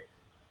about it.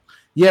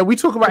 Yeah, we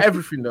talk about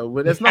everything, though.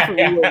 But there's nothing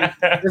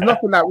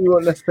that we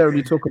won't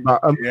necessarily talk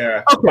about.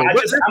 Yeah. Okay.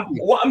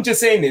 What I'm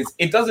just saying is,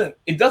 it doesn't,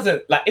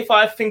 like, if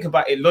I think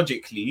about it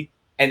logically,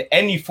 and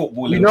any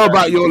footballer... You know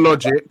about your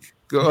logic.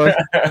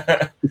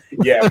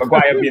 Yeah,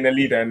 Maguire being a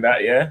leader in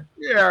that, yeah?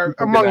 Yeah,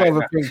 among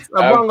other things.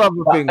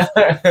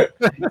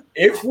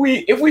 If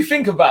we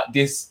think about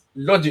this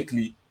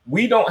logically,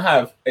 we don't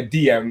have a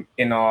DM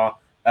in our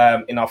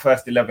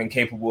first 11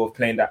 capable of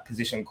playing that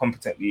position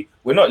competently.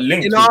 We're not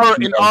linked. In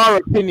our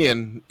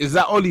opinion, is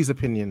that Ollie's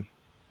opinion?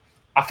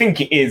 I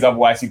think it is.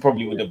 Otherwise, he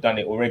probably would have done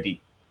it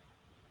already.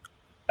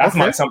 That's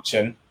my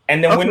assumption.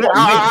 And then we're not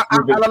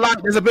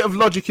linked there's a bit of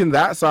logic in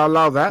that, so I'll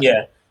allow that.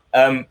 Yeah.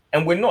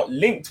 And we're not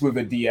linked with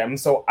a DM,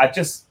 so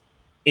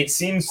it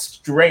seems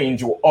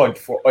strange or odd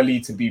for Oli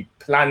to be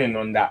planning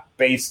on that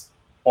based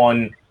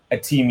on a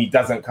team he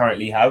doesn't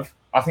currently have.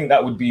 I think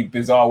that would be a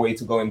bizarre way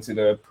to go into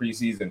the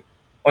preseason,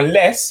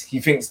 unless he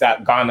thinks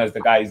that Ghana's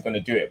the guy who's going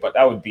to do it. But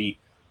that would be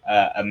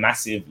a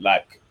massive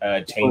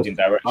change in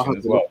direction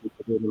as well.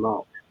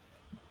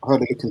 I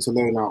heard they're looking to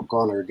loan out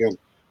Ghana again.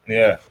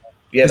 Yeah,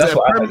 that's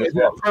what I heard as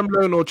well. Prem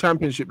loan or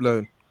Championship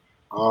loan?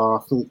 I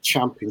think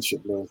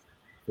Championship loan.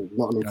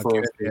 Nottingham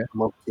Forest,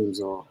 mob teams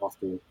are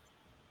after him.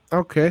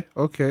 Okay.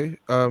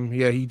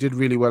 He did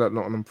really well at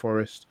Nottingham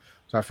Forest.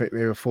 So I think we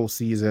have a full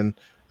season,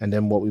 and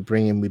then what we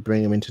bring him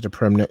into the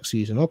Prem next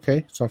season.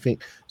 Okay, so I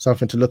think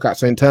something to look at.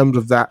 So in terms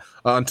of that,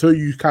 until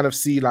you kind of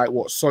see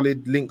what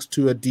solid links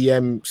to a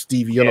DM,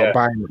 Stevie, you're not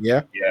buying it,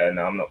 yeah? Yeah,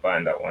 no, I'm not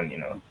buying that one.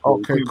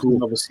 Okay, cool.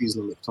 Another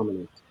season of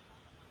McTominay.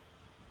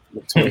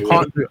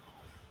 Can't do it.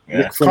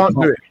 Yeah. Can't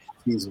do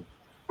it.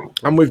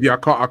 I'm with you. I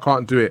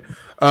can't do it.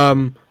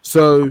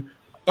 So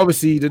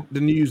obviously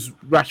the news,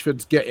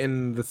 Rashford's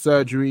getting the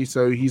surgery,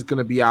 so he's going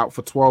to be out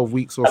for 12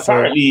 weeks or so.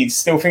 Apparently he's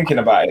still thinking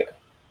about it.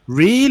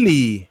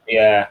 Really?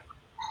 Yeah.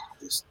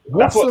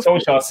 That's what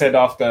Solskjaer said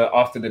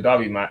after the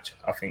Derby match.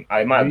 I think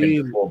I might have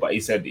been before, but he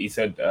said he's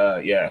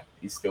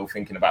still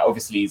thinking about it.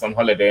 Obviously he's on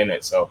holiday,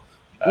 innit? So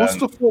what's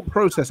the thought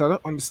process? I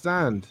don't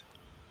understand.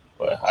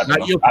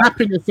 You're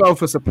capping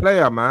yourself as a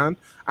player, man,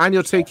 and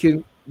you're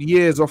taking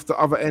years off the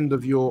other end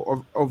of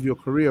your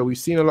career. We've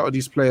seen a lot of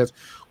these players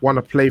want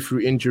to play through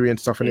injury and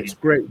stuff, and it's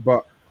great,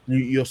 but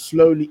you're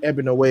slowly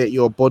ebbing away at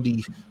your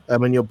body,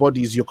 and your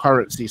body's your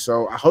currency.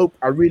 So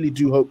I really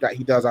do hope that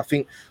he does. I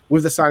think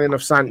with the signing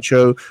of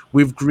Sancho,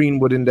 with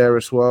Greenwood in there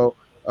as well,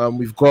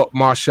 we've got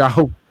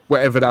Martial,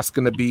 whatever that's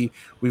going to be.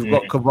 We've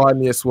got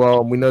Cavani as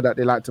well, and we know that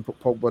they like to put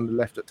Pogba on the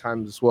left at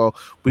times as well.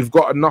 We've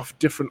got enough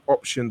different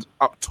options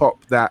up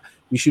top that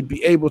we should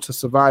be able to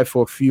survive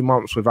for a few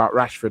months without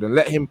Rashford and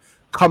let him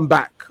come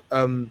back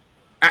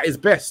at his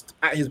best.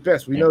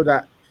 We know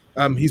that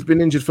he's been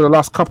injured for the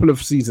last couple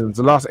of seasons,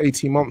 the last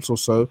 18 months or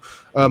so.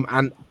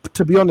 And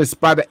to be honest,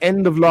 by the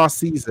end of last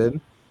season,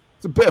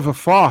 it's a bit of a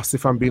farce,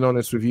 if I'm being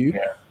honest with you.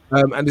 Yeah.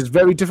 And it's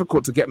very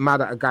difficult to get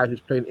mad at a guy who's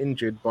playing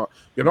injured, but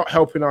you're not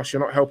helping us,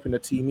 you're not helping the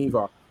team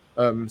either.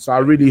 So I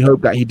really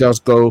hope that he does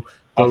go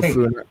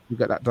through and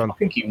get that done. I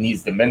think he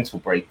needs the mental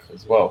break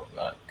as well.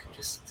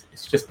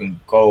 It's just been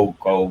go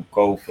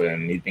for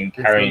him. He's been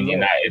carrying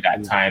United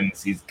at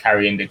times. He's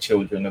carrying the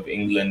children of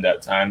England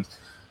at times.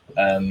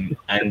 And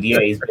yeah,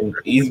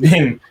 he's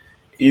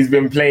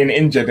been playing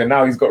injured, and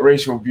now he's got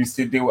racial abuse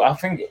to deal with. I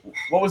think,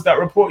 what was that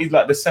report? He's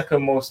like the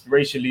second most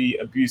racially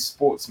abused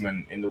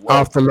sportsman in the world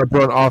after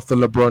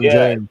LeBron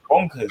James.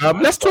 Bonkers.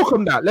 Let's talk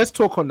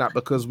on that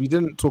because we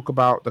didn't talk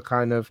about the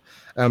kind of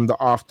the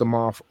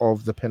aftermath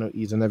of the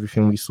penalties and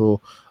everything we saw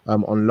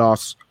on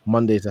last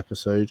Monday's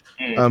episode.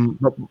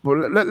 But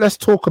let's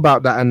talk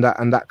about that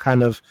and that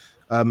kind of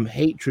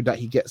hatred that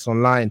he gets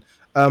online.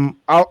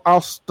 I'll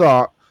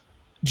start.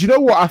 Do you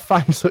know what I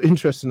find so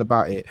interesting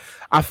about it?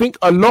 I think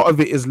a lot of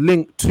it is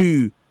linked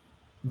to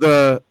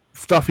the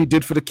stuff he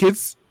did for the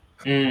kids.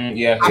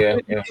 Yeah.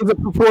 There's a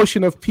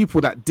proportion of people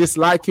that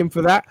dislike him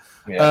for that.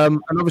 Yeah. And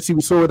obviously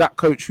we saw that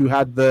coach who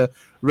had the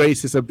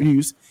racist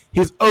abuse.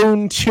 His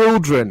own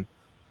children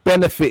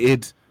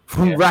benefited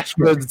from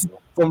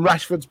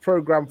Rashford's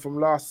program from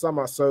last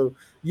summer. So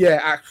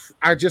yeah,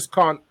 I just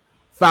can't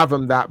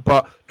fathom that.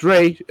 But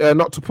Dre,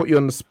 not to put you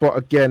on the spot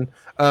again,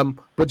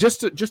 but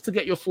just to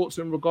get your thoughts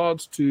in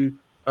regards to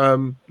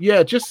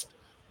just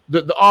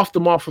the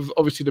aftermath of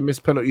obviously the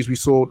missed penalties we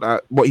saw.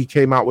 What he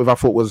came out with, I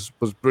thought was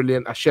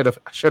brilliant. I shed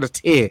a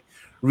tear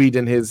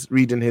reading his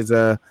we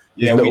know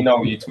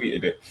you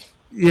tweeted it.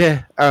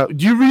 Yeah,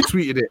 you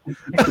retweeted it.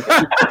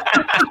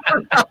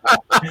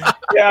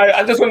 Yeah,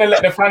 I just want to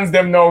let the fans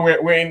them know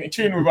we're in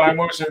tune with our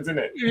emotions, isn't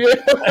it? Yeah.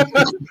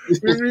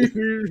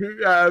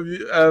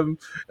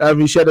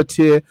 He shed a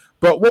tear.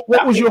 But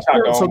what was your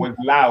thoughts on? Was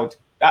loud.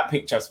 That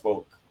picture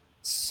spoke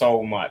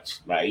so much.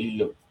 Like he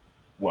looked.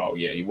 Well,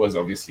 yeah, he was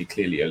obviously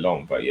clearly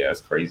alone, but yeah, it's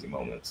crazy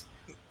moments.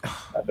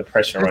 The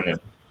pressure on him.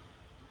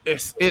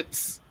 It's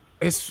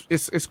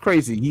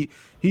crazy.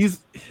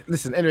 He's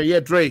listen. Anyway, yeah,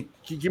 Dre,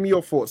 give me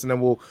your thoughts, and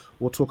then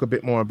we'll talk a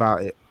bit more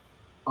about it.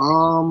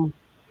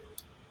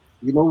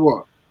 You know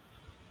what?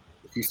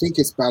 If you think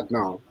it's bad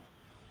now,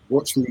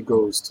 watch me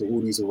goes to all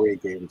these away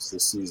games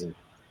this season.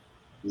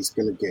 He's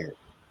gonna get it.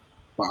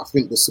 But I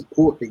think the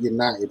support that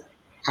United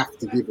have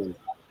to give him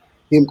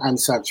and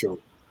Sancho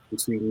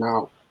between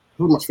now,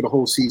 pretty much for the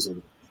whole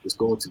season, is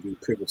going to be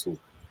pivotal.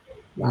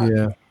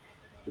 Yeah.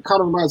 It kind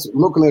of reminds me,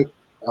 I'm not gonna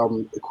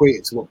equate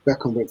it to what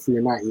Beckham went through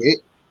in '98.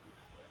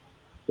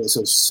 But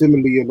so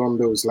similarly along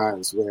those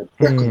lines where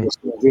Beckham was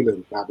a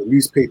villain. Like the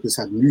newspapers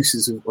had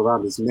nooses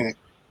around his neck,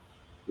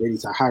 ready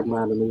to hang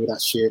man and all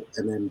that shit.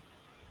 And then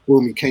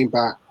boom, he came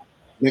back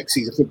next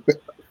season. I think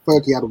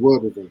Fergie had a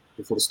word with him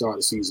before the start of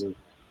the season,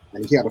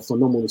 and he had a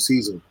phenomenal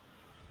season.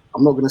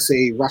 I'm not going to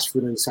say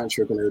Rashford and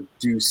Sancho are going to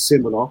do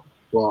similar,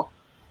 but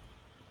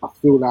I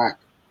feel like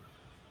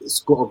it's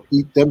got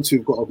to, them two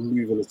have got to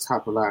move in a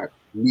type of like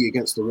me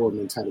against the world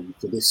mentality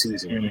for this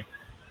season.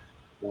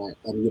 Right?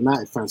 And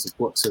United fans have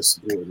got to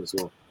support him as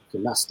well. So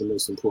that's the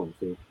most important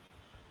thing.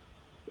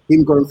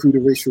 Him going through the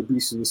racial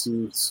abuse he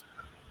receives,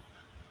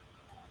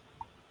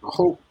 I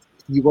hope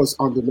he was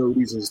under no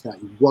reasons that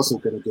he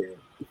wasn't going to get it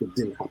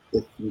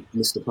if he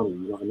missed the penalty,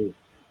 you know what I mean?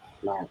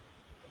 Like,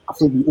 I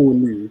think we all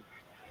knew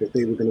that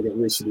they were going to get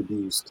racially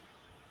abused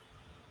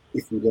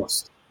if we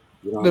lost.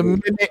 You know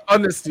minute,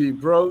 honestly,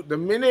 bro, the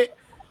minute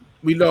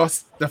we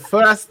lost, the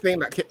first thing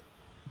that came,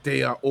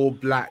 they are all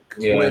black.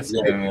 We're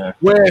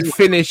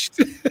finished.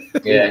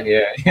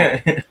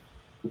 yeah.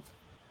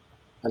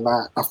 And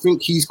I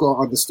think he's got to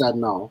understand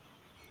now.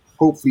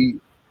 Hopefully,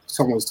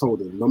 someone's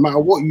told him. No matter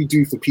what you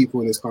do for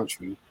people in this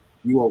country,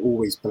 you are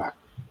always black.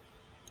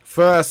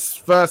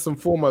 First and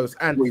foremost.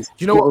 And do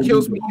you know what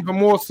kills me even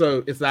more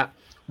so is that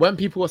when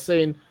people were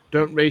saying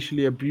don't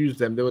racially abuse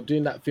them, they were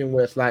doing that thing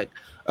where it's like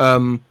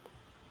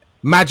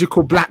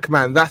magical black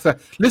man.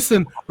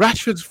 Listen,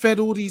 Rashford's fed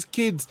all these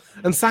kids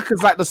and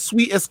Saka's like the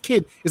sweetest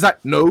kid. It's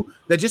like, no,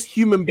 they're just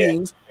human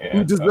beings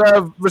who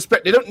deserve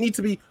respect. They don't need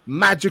to be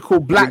magical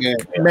black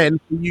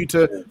men for you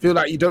to feel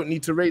like you don't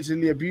need to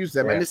racially abuse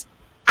them. And it's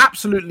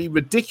absolutely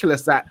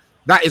ridiculous that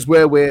is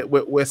where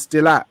we're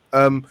still at.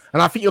 And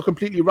I think you're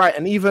completely right.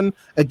 And even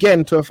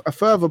again, to a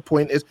further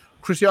point is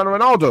Cristiano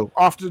Ronaldo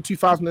after the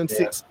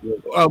 2006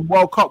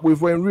 World Cup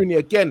with Wayne Rooney.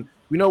 Again,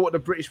 we know what the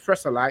British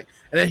press are like.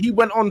 And then he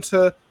went on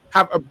to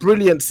have a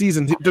brilliant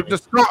season, the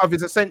start of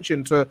his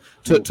ascension to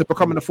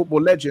becoming a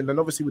football legend. And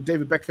obviously with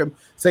David Beckham,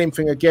 same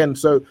thing again.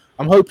 So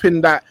I'm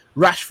hoping that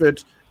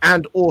Rashford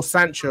and or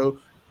Sancho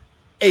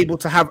able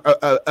to have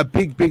a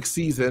big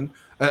season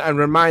and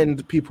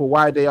remind people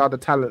why they are the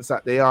talents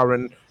that they are,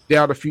 and they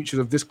are the futures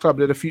of this club.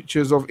 They're the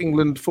futures of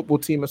England football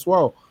team as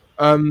well.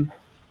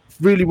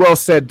 Really well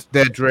said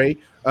there, Dre.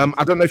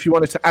 I don't know if you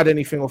wanted to add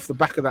anything off the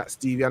back of that,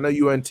 Stevie. I know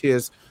you were in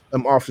tears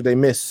after they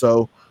missed,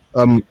 so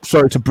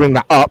sorry to bring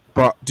that up,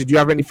 but did you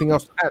have anything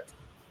else to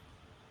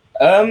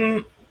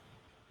add?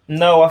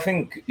 No, I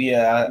think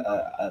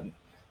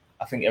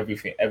I think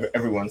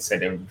everyone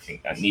said everything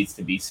that needs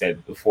to be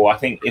said before. I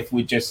think if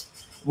we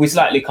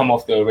slightly come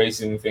off the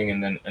racism thing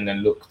and then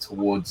look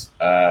towards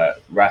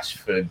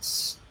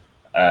Rashford's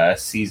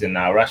season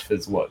now.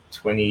 Rashford's what,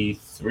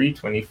 23,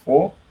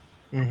 24?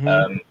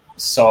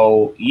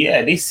 So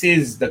yeah, this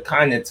is the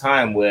kind of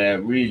time where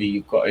really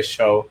you've got to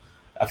show.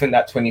 I think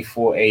that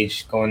 24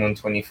 age going on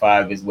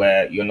 25 is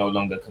where you're no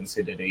longer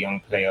considered a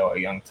young player or a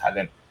young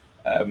talent.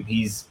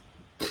 He's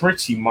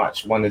pretty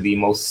much one of the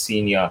most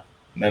senior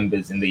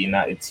members in the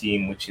United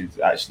team, which is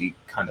actually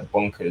kind of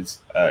bonkers,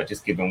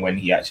 just given when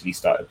he actually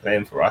started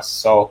playing for us.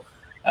 So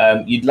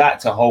you'd like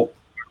to hope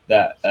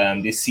that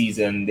this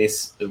season, the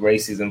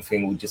racism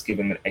thing will just give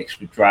him an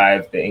extra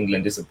drive. The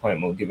England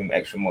disappointment will give him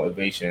extra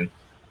motivation.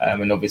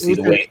 And obviously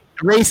the way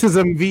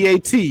racism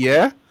VAT,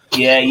 yeah?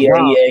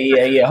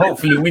 Yeah.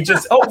 Hopefully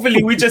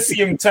we just see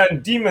him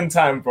turn demon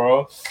time,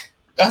 bro.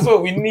 That's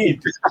what we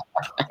need.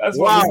 That's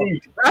what we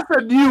need. That's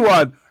a new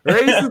one.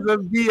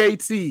 Racism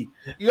VAT.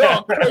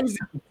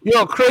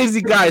 You're a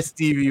crazy guy,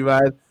 Stevie,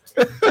 man.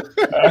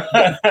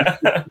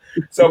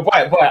 So,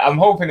 but I'm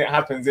hoping it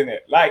happens, innit?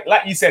 Like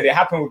you said, it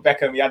happened with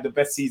Beckham. He had the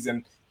best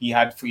season he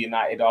had for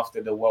United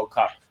after the World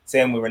Cup.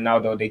 Same with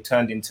Ronaldo, they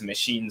turned into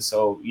machines.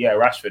 So yeah,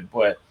 Rashford,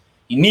 boy,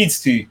 he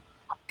needs to,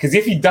 because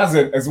if he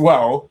doesn't as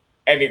well,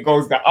 and it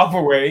goes the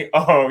other way,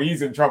 oh,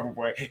 he's in trouble,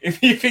 boy.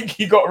 If you think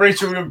he got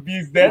racial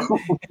abuse then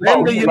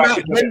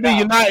the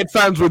United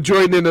fans will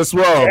join in as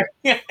well.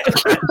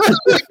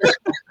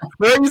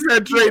 When you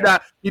said Trey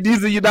that he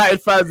needs the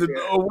United fans and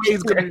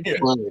always going to be.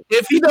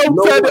 If he don't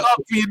turn it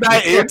up for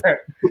United,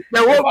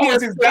 there won't be a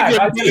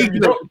stadium in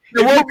England.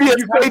 There won't be a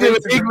stadium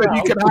in England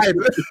you can hide.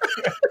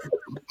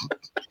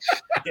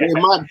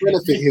 It might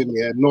benefit him,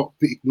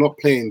 not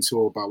playing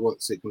till about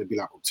what's it going to be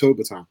like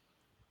October time.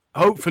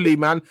 Hopefully,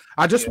 man.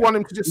 I just want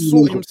him to just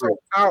sort himself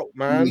out,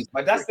 man.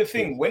 But that's the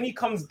thing. When he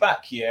comes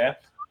back here,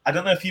 I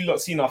don't know if you lot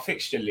seen our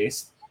fixture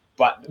list,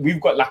 but we've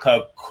got like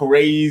a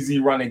crazy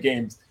run of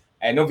games,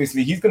 and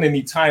obviously he's going to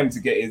need time to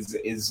get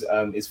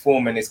his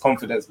form and his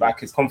confidence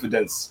back. His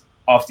confidence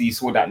after you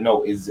saw that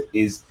note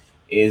is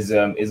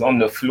on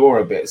the floor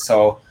a bit.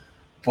 So,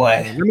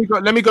 boy,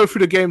 let me go through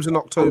the games in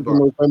October.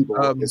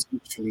 November, it's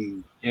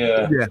literally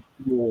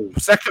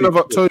 2nd of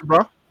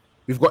October,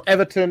 we've got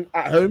Everton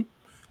at home.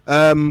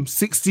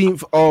 2nd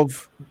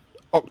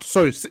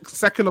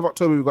of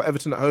October we've got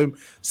Everton at home.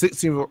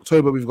 16th of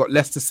October we've got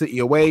Leicester City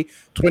away.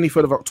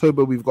 23rd of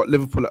October we've got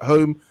Liverpool at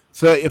home.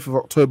 30th of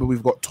October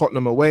we've got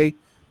Tottenham away.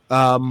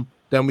 Then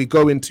we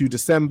go into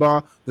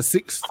December. The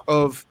 6th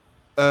of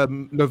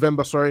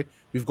November,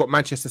 we've got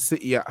Manchester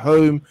City at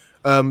home.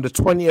 The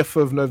 20th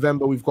of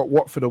November we've got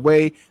Watford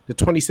away. The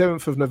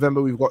 27th of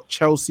November we've got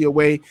Chelsea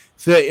away.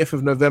 30th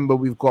of November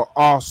we've got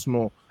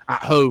Arsenal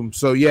at home.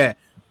 So yeah,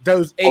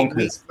 those 8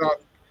 weeks are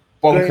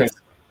bonkers.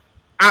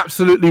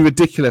 Absolutely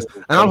ridiculous.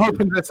 And I'm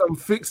hoping there's some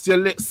fixture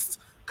list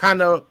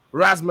kind of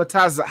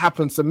razzmatazz that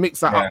happens to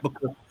mix that up,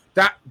 because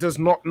that does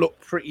not look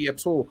pretty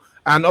at all.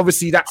 And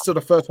obviously, that's still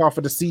the first half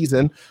of the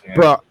season,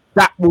 but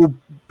that will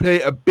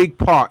play a big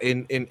part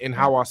in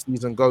how our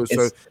season goes.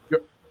 So,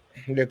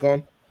 you're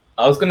gone.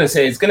 I was going to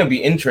say it's going to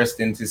be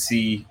interesting to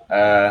see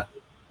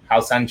how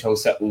Sancho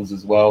settles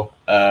as well,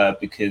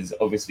 because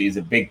obviously it's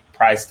a big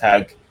price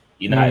tag.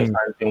 United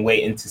fans been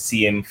waiting to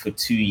see him for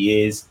 2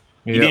 years.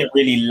 He didn't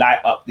really light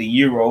up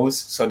the Euros,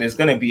 so there's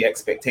going to be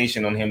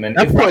expectation on him. And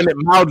I'm putting it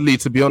mildly,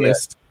 to be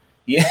honest.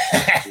 Yeah.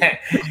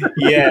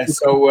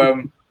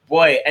 So,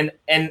 boy, and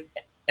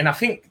I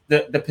think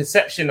the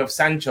perception of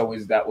Sancho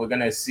is that we're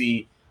going to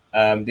see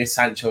this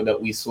Sancho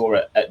that we saw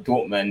at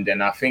Dortmund.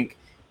 And I think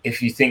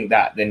if you think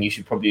that, then you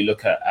should probably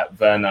look at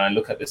Werner and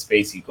look at the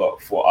space he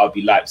got for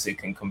RB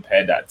Leipzig and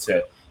compare that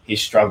to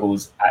his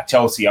struggles at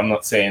Chelsea. I'm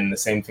not saying the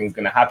same thing's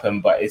going to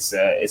happen, but it's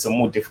a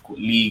more difficult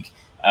league.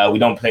 We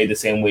don't play the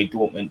same way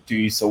Dortmund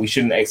do, so we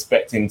shouldn't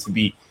expect him to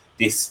be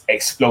this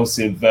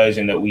explosive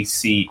version that we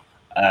see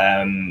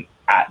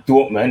at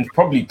Dortmund.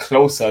 Probably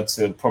closer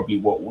to probably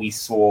what we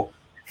saw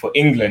for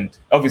England.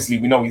 Obviously,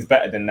 we know he's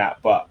better than that,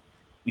 but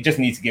we just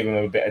need to give him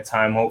a bit of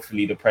time.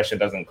 Hopefully, the pressure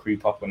doesn't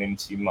creep up on him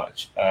too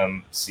much.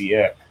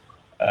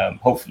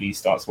 Hopefully he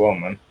starts well,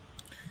 man.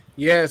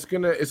 Yeah,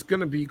 it's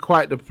gonna be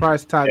quite the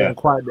price tag and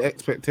quite the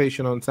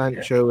expectation on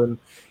Sancho. And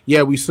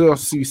we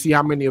see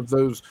how many of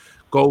those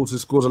goals he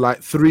scored are like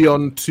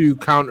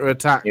 3-on-2 counter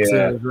attacks.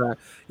 So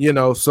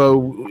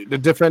the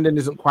defending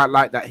isn't quite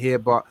like that here.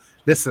 But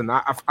listen,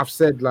 I've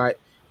said like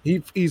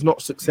he's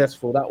not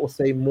successful. That will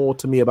say more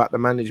to me about the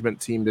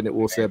management team than it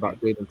will say about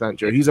Jadon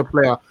Sancho. He's a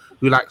player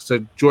who likes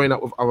to join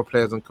up with other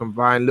players and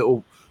combine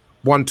little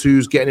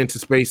 1-2s, getting into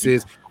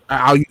spaces.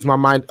 I'll use my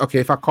mind. Okay,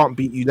 if I can't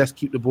beat you, let's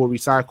keep the ball,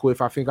 recycle.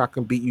 If I think I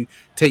can beat you,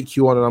 take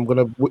you on, and I'm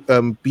going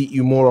to beat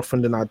you more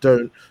often than I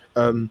don't.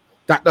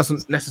 That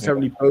doesn't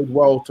necessarily bode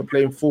well to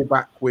playing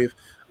fullback with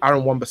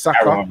Aaron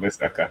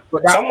Wan-Bissaka.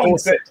 But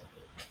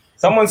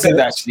someone said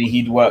actually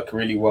he'd work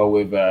really well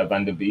with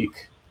Van der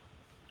Beek.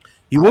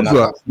 He would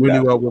work really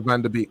well with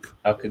Van der Beek.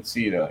 I could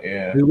see that,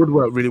 yeah. He would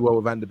work really well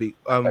with Van der Beek.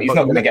 But he's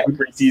not going to get a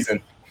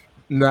pre-season.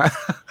 Nah.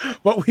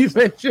 But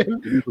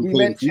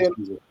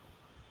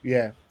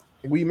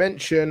we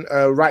mentioned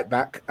right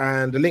back,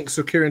 and the links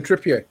of Kieran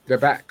Trippier, they're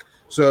back.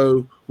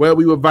 So where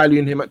we were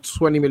valuing him at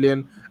 20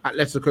 million,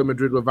 Atletico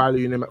Madrid were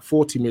valuing him at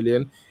 40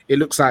 million. It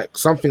looks like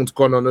something's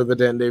gone on over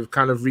there, and they've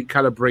kind of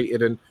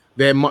recalibrated, and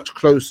they're much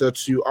closer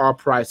to our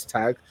price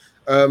tag.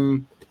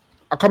 I'll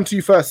come to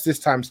you first this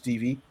time,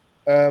 Stevie.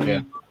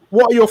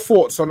 What are your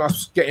thoughts on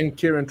us getting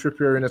Kieran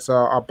Trippier in as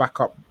our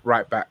backup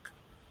right back?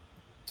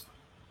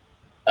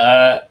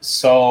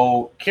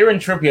 So Kieran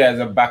Trippier as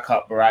a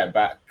backup right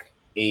back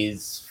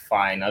is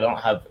fine. I don't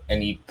have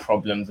any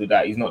problems with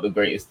that. He's not the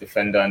greatest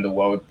defender in the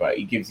world, but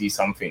he gives you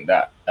something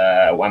that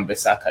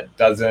Wan-Bissaka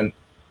doesn't.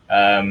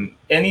 And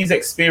he's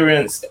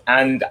experienced,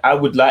 and I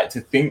would like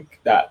to think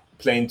that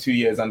playing 2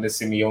 years under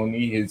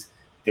Simeone, his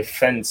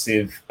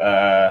defensive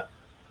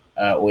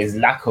or his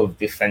lack of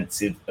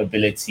defensive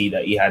ability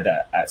that he had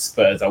at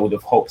Spurs, I would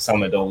have hoped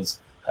some of those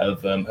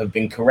have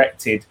been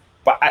corrected.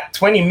 But at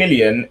 20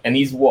 million, and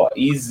he's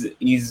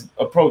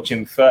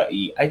approaching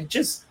 30,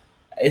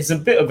 it's a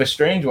bit of a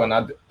strange one.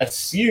 I'd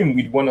assume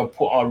we'd want to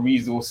put our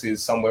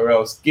resources somewhere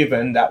else,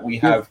 given that we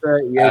have...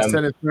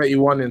 it's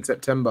 31 in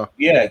September.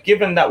 Yeah,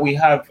 given that we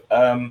have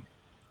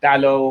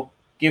Dalot,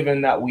 given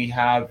that we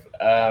have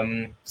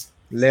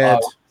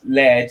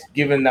Laird,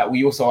 given that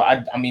we also...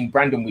 I mean,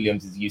 Brandon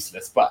Williams is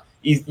useless, but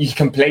he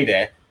can play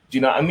there. Do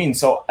you know what I mean?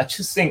 So I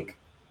just think...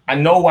 I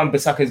know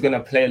Wan-Bissaka is going to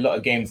play a lot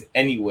of games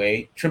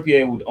anyway.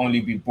 Trippier would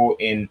only be brought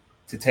in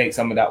to take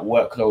some of that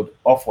workload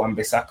off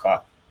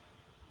Wan-Bissaka.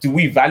 Do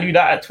we value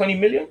that at 20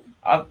 million?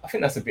 I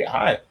think that's a bit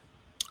high.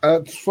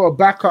 For a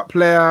backup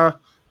player,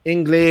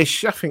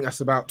 English, I think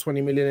that's about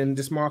 20 million in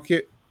this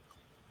market.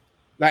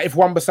 Like if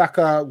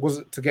Wan-Bissaka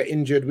was to get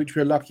injured, which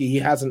we're lucky he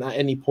hasn't at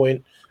any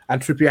point,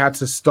 and Trippier had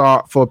to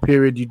start for a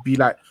period, you'd be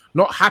like,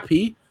 not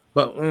happy,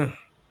 but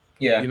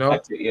yeah, you know,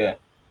 that's it, yeah.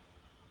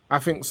 I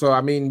think so.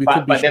 I mean,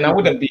 but then I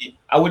wouldn't be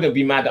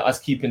mad at us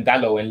keeping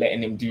Dalot and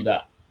letting him do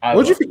that.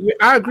 What do you think?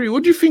 I agree.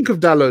 What do you think of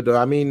Dalot, though?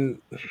 I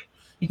mean,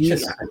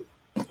 he's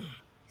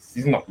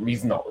not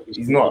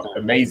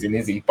amazing,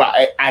 is he?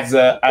 But as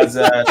a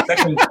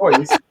second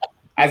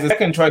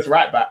choice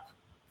right back,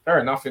 fair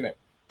enough, innit?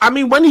 I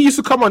mean, when he used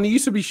to come on, he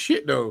used to be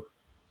shit though.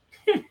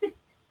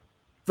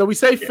 So we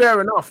say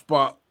fair enough,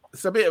 but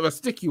it's a bit of a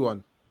sticky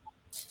one.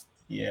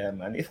 Yeah,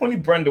 man. If only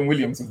Brandon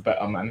Williams was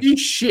better, man. He's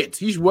shit.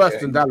 He's worse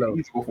than Dalot.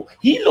 He's awful.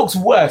 He looks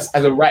worse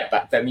as a right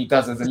back than he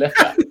does as a left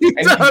back.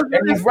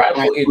 and he's right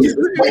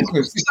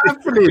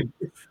footed.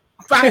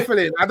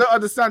 Baffling. I don't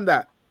understand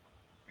that.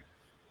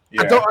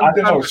 Yeah, I don't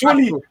know.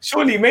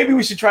 Surely, maybe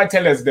we should try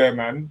Tellers there,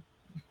 man.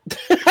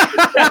 Just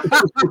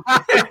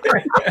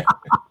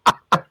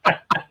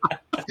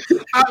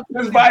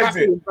vibes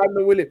it.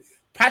 Brandon Williams.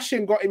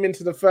 Passion got him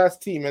into the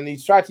first team, and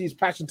he's tried to use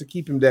passion to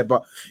keep him there.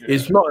 But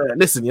it's not.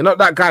 Listen, you're not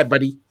that guy,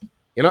 buddy.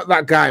 You're not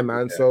that guy,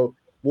 man. Yeah. So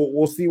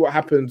we'll see what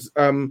happens.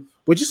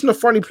 We're just in a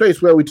funny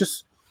place where we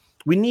just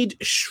we need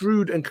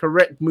shrewd and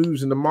correct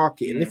moves in the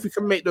market. And if we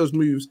can make those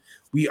moves,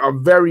 we are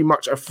very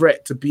much a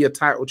threat to be a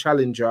title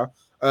challenger.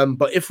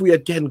 But if we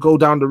again go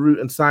down the route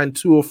and sign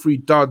 2 or 3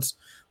 duds,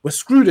 we're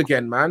screwed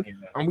again, man.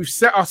 And we've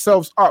set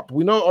ourselves up.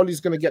 We know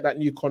Ollie's going to get that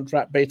new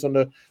contract based on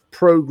the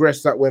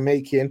progress that we're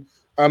making.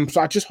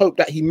 So I just hope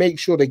that he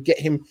makes sure they get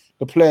him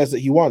the players that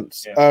he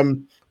wants.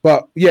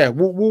 But yeah,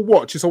 we'll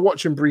watch. It's a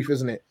watching brief,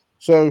 isn't it?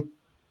 So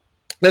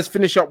let's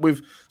finish up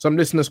with some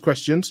listeners'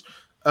 questions.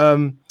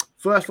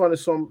 First one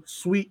is from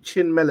Sweet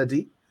Chin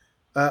Melody.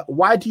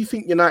 Why do you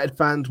think United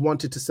fans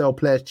wanted to sell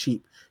players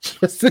cheap?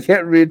 Just to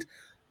get rid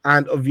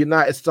of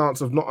United's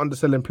stance of not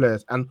underselling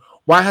players? And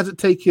why has it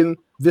taken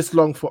this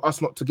long for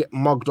us not to get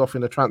mugged off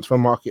in the transfer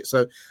market?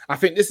 So I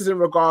think this is in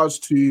regards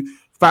to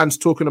fans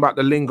talking about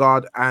the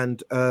Lingard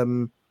and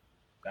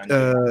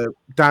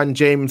Dan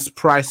James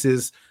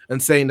prices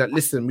and saying that,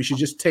 listen, we should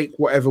just take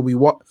whatever we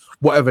want,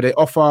 whatever they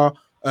offer.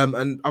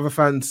 And other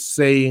fans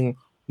saying,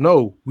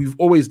 no, we've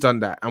always done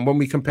that. And when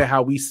we compare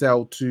how we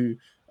sell to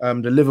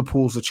the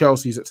Liverpools, the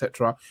Chelseas,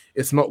 etc.,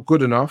 it's not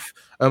good enough.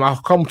 I'll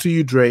come to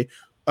you, Dre.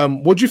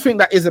 What do you think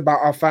that is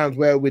about our fans,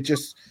 where we're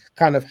just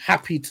kind of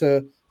happy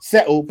to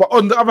settle, but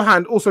on the other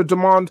hand, also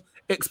demand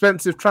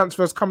expensive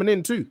transfers coming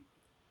in too?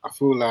 I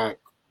feel like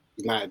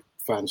United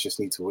fans just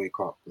need to wake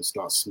up and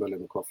start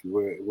smelling the coffee.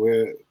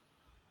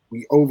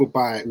 We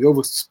overbuy, we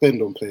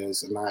overspend on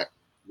players, and like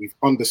we've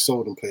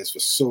undersold on players for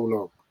so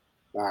long.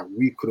 Like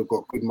we could have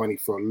got good money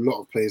for a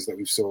lot of players that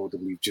we've sold,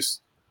 and we've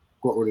just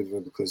got rid of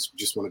them because we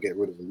just want to get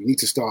rid of them. We need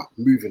to start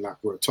moving like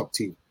we're a top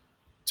team.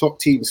 Top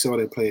teams sell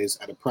their players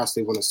at the price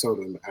they want to sell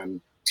them,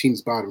 and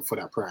teams buy them for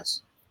that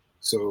price.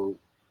 So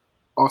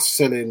us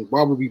selling,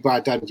 why would we buy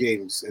Dan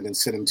James and then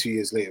sell him 2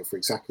 years later for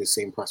exactly the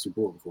same price we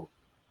bought him for?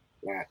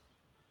 Like,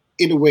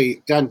 in a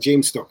way, Dan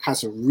James stock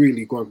hasn't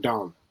really gone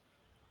down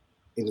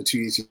in the 2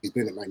 years he's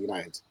been at Man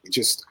United. It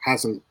just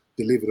hasn't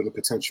delivered on the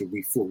potential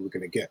we thought we were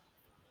going to get.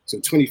 So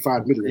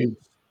 25 million,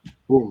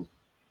 boom,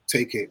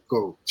 take it,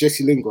 go.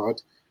 Jesse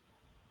Lingard,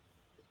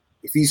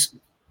 if he's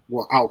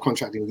out of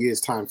contract in a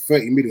year's time,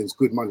 30 million is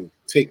good money.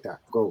 Take that,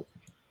 go.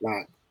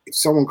 Like, if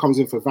someone comes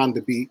in for Van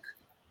der Beek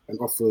and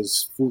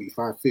offers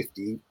 45,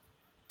 50,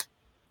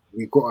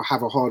 we've got to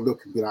have a hard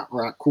look and be like, all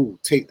right, cool,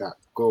 take that,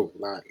 go.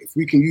 Like, if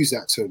we can use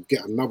that to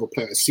get another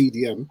player, a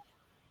CDM,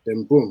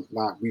 then boom.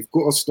 Like, we've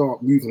got to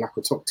start moving like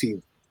a top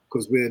team,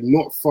 because we're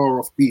not far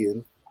off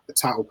being a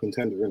title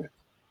contender, innit?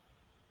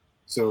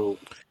 So,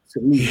 for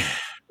me, I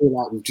feel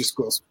like we've just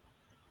got to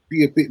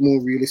be a bit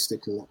more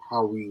realistic in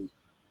how we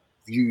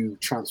view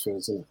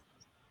transfers,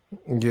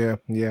 innit?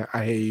 Yeah,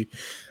 I hear you.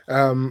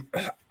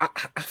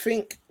 I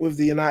think with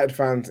the United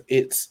fans,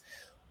 it's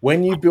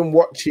when you've been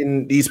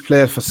watching these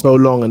players for so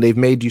long and they've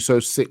made you so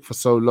sick for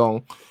so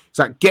long, it's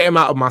like, get him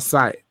out of my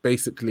sight,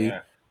 basically.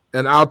 Yeah.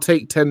 And I'll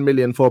take 10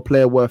 million for a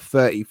player worth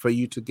 30 for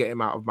you to get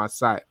him out of my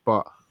sight.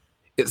 But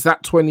it's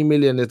that 20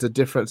 million is the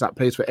difference that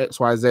plays for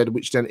XYZ,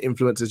 which then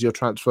influences your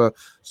transfer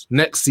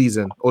next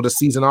season or the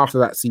season after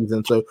that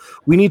season. So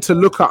we need to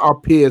look at our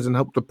peers and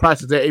help the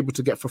prices they're able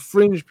to get for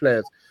fringe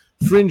players,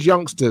 fringe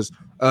youngsters,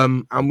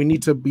 and we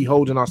need to be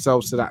holding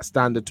ourselves to that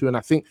standard too. And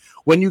I think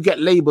when you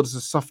get labelled as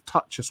a soft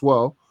touch as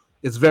well,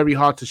 it's very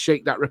hard to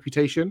shake that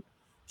reputation.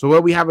 So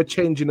where we have a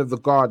changing of the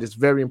guard, it's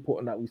very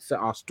important that we set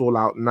our stall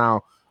out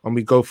now and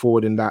we go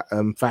forward in that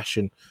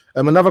fashion.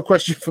 Another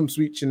question from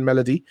Sweet Chin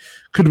Melody.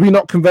 Could we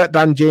not convert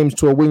Dan James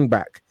to a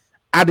wing-back?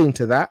 Adding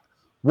to that,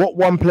 what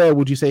one player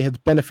would you say has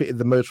benefited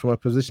the most from a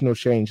positional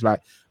change,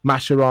 like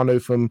Mascherano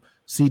from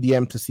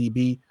CDM to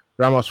CB,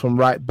 Ramos from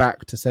right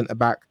back to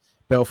centre-back,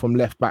 Bell from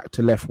left back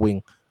to left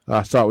wing?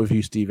 I'll start with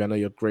you, Steve. I know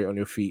you're great on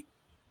your feet.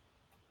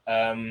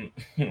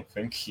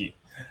 Thank you.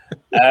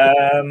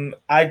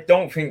 I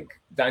don't think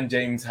Dan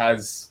James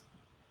has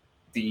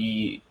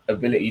the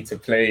ability to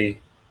play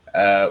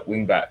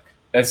wing back.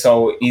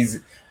 So he's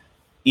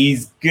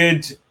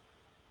good.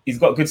 He's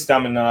got good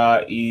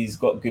stamina. He's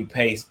got good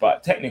pace,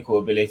 but technical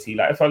ability.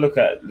 Like if I look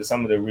at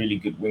some of the really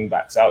good wing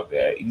backs out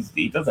there,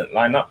 he doesn't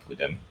line up with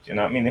them. Do you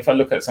know what I mean? If I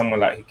look at someone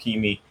like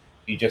Hakimi,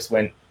 who just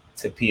went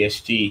to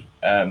PSG,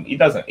 he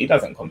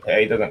doesn't compare.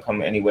 He doesn't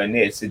come anywhere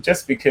near. So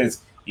just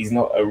because he's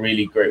not a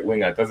really great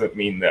winger doesn't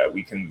mean that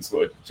we can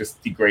sort of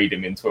just degrade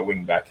him into a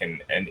wing back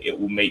and it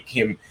will make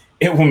him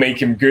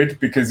good,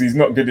 because he's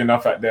not good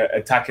enough at the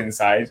attacking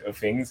side of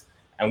things.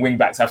 And wing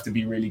backs have to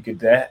be really good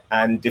there.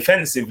 And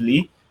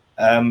defensively,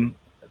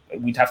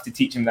 we'd have to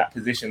teach him that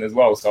position as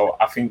well. So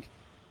I think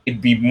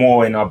it'd be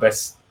more in our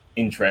best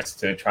interest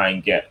to try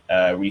and get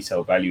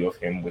resale value of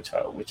him, which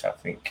I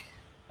think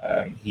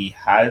he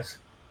has.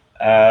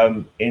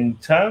 In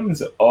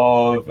terms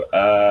of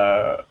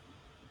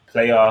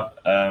player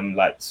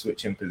like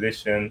switching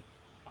position,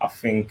 I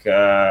think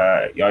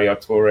Yaya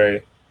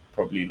Toure,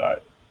 probably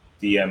like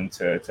DM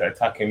to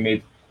attacking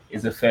mid,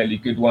 is a fairly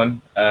good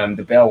one.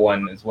 The Bell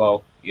one as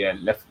well. Yeah,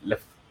 left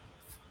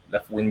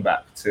wing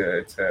back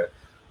to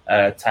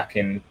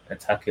attacking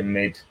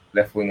mid,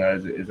 left winger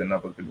is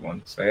another good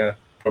one. So yeah,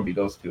 probably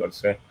those two I'd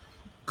say.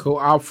 Cool.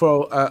 I'll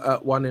throw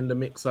one in the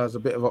mix as a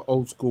bit of an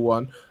old school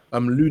one.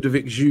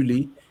 Ludovic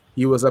Julie.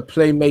 He was a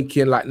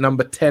playmaking like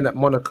number 10 at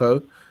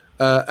Monaco.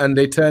 And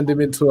they turned him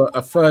into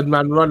a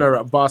third-man runner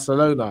at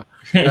Barcelona,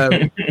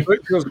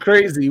 which was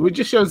crazy. Which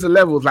just shows the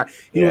levels. Like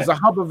he was the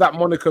hub of that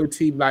Monaco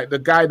team, like the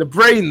guy, the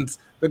brains,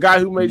 the guy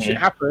who made shit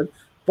happen.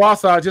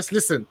 Barca, just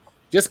listen,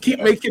 just keep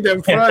making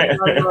them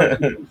third-man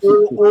runs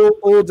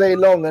all day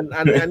long, and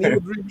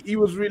he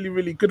was really,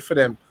 really good for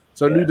them.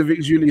 So Ludovic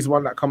Giuly is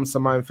one that comes to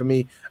mind for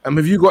me.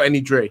 Have you got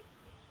any, Dre?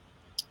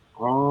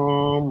 The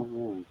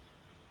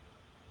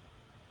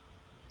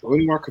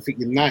only one I could think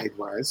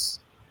United-wise,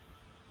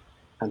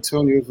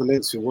 Antonio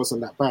Valencia wasn't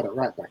that bad at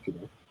right back, you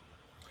know.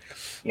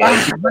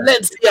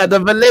 The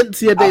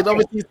Valencia days,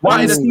 obviously.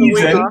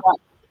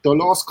 The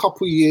last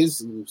couple of years,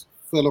 he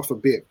fell off a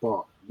bit,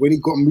 but when he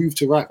got moved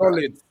to right back,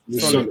 he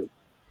was solid.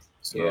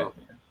 So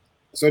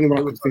it's the only one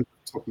I could think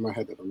off the top of my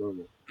head at the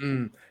moment.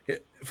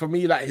 For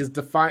me, like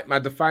my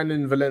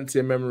defining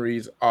Valencia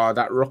memories are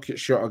that rocket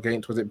shot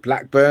against, was it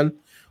Blackburn,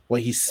 where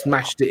he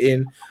smashed it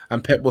in,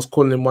 and Pep was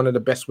calling him one of the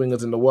best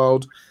wingers in the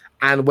world.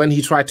 And when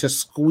he tried to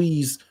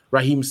squeeze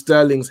Raheem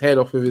Sterling's head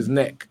off of his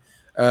neck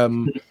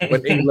when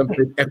England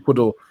played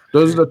Ecuador.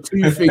 Those are the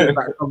two things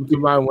that come to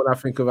mind when I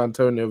think of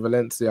Antonio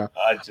Valencia.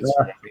 I just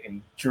remember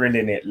him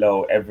drilling it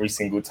low every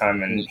single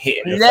time and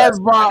hitting the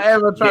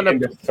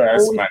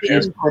first man.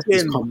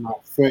 Come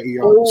out 30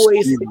 yards.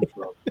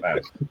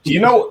 Do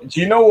you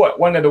know what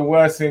one of the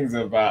worst things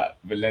about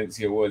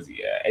Valencia was?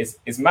 Yeah,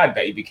 it's mad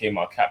that he became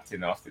our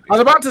captain after this. I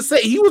was about to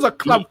say he was a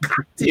club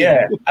captain.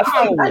 Yeah,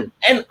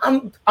 and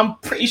I'm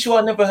pretty sure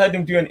I never heard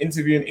him do an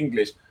interview in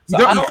English. So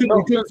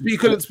he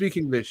couldn't speak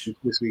English. He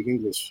couldn't speak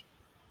English.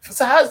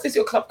 So how is this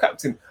your club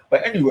captain?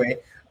 But anyway,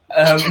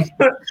 that's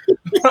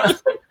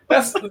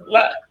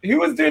like he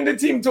was doing the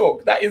team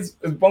talk. That is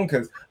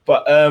bonkers.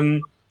 But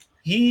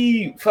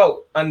he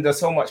felt under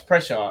so much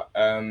pressure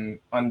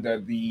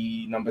under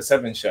the number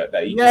 7 shirt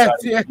that he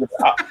decided to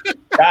put up.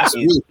 That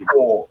is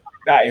poor.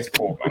 That is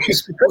poor, man.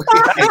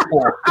 That is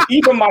poor.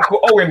 Even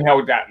Michael Owen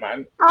held that,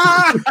 man.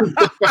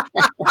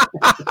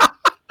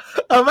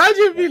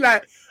 Imagine me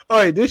like,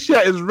 oh, this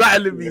shirt is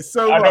rattling me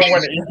so much. I don't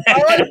want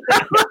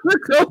to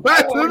go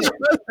back to the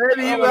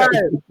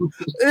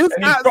and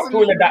he dropped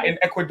all of that in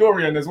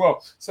Ecuadorian as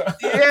well. So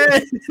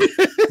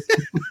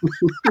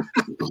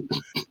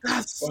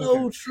that's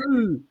so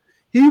true.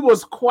 He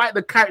was quite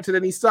the character.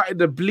 Then he started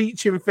the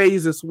bleaching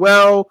phase as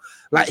well.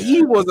 Like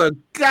he was a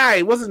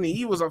guy, wasn't he?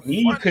 He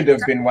could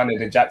have been one of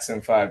the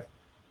Jackson 5.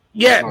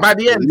 Yeah, by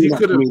the end,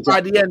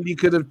 he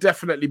could have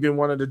definitely been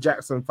one of the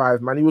Jackson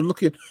 5, man. He was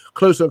looking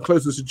closer and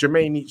closer to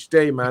Jermaine each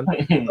day, man.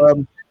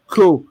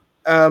 Cool.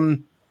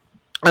 And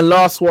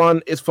last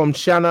one is from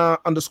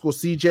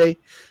Shanna_CJ.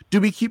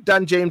 Do we keep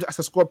Dan James as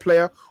a squad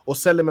player or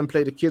sell him and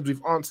play the kids?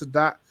 We've answered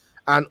that.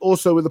 And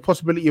also with the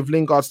possibility of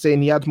Lingard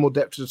staying, he adds more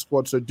depth to the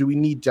squad. So do we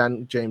need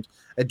Dan James?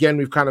 Again,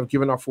 we've kind of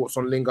given our thoughts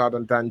on Lingard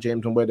and Dan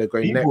James and where they're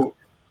going next.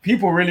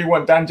 People really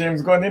want Dan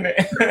James gone, innit?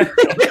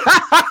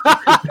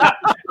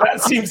 That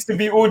seems to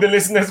be all the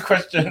listeners'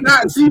 questions.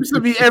 That seems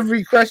to be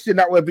every question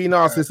that we're being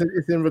asked. It's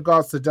in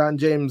regards to Dan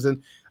James.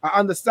 And I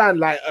understand,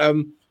 like,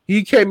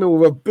 he came in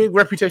with a big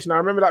reputation. I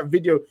remember that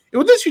video. It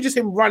was literally just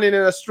him running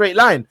in a straight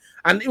line.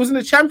 And it was in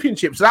the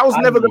Championship. So that was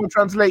never going to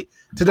translate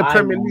to the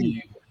Premier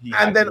League.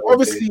 And then,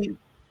 obviously,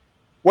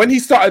 when he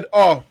started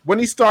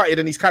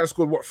and he's kind of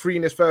scored, 3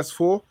 in his first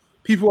 4,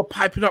 people were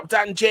piping up,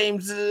 Dan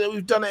James,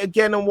 we've done it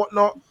again and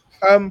whatnot.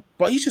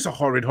 But he's just a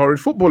horrid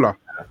footballer.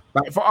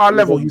 Like for our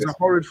level, he's a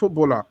horrid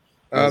footballer.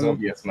 That's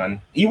obvious,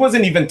 man. He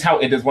wasn't even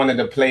touted as one of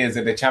the players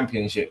of the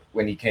Championship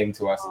when he came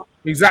to us.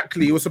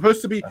 Exactly. He was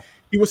supposed to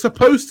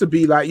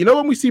be like, you know,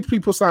 when we see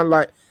people sound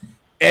like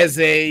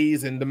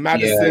Eze's and the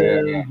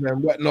Madisons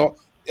and whatnot,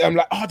 I'm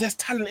like, oh, there's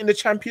talent in the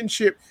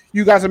Championship.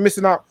 You guys are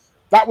missing out.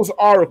 That was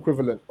our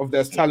equivalent of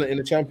there's talent in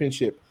the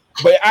Championship.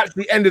 But it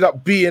actually ended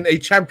up being a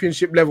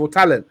Championship level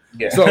talent.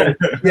 Yeah. So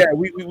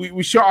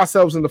we shot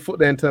ourselves in the foot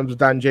there in terms of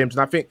Dan James,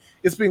 and I think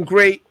it's been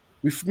great.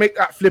 We make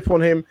that flip on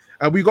him,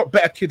 and we got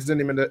better kids than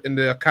him in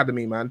the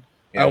academy, man.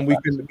 And we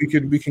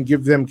can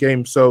give them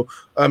games. So,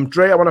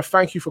 Dre, I want to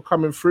thank you for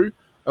coming through.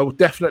 I will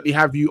definitely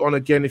have you on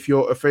again if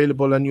you're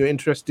available and you're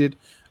interested.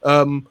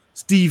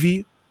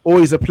 Stevie,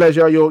 always a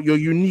pleasure. Your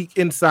unique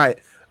insight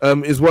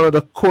is one of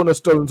the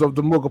cornerstones of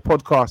the Mugger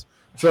podcast.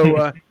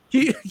 So.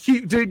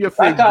 Keep doing your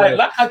thing.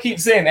 Like I keep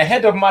saying,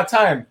 ahead of my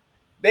time.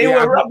 They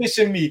were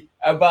rubbishing me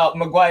about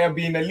Maguire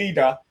being a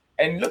leader.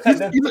 And look at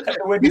the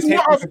way he's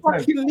not a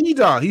fucking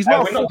leader. He's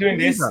not. We're not doing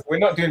this. We're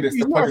not doing this.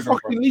 He's not a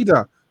fucking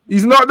leader.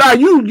 He's not that.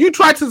 You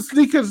try to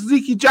sneak a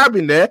sneaky jab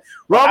in there.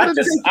 I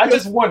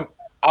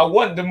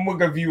want the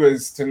Mugger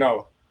viewers to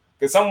know.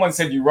 Because someone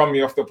said you run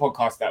me off the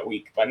podcast that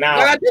week, but now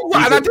I did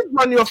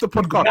run you off the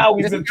podcast. Now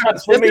he's a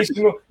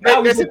transformational.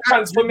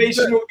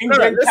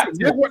 England captain.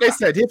 Here's what they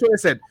said.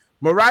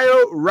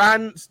 Mario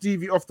ran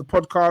Stevie off the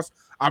podcast.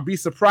 I'll be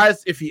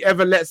surprised if he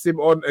ever lets him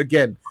on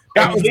again.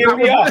 Here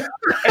we are.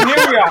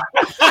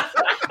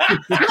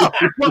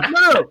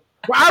 No,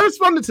 But I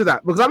responded to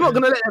that because I'm not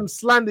going to let him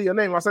slander your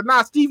name. I said,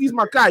 nah, Stevie's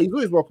my guy. He's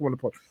always welcome on the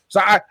pod. So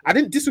I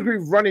didn't disagree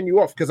with running you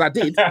off because I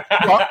did.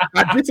 But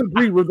I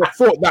disagree with the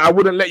thought that I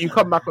wouldn't let you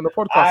come back on the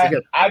podcast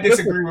again. I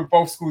disagree with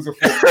both schools of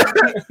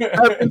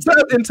thought.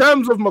 In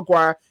terms of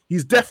Maguire,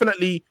 he's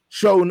definitely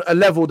shown a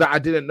level that I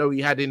didn't know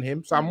he had in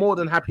him. So I'm more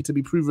than happy to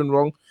be proven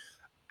wrong.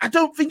 I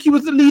don't think he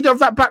was the leader of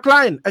that back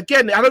line.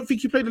 Again, I don't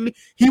think he played the lead.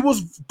 He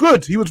was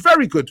good. He was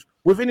very good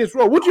within his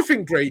role. What do you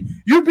think, Dre?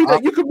 You could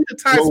be the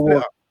tie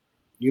splitter.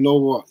 You know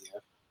what? Yeah.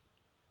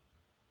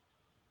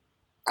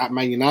 At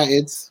Man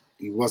United,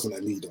 he wasn't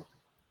a leader.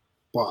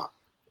 But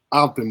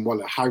I've been one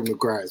of Harry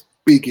Maguire's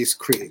biggest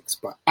critics.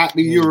 But at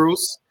the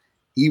Euros,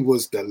 he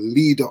was the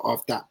leader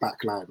of that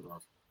back line, bro.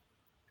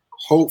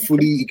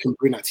 Hopefully, he can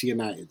bring that to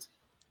United.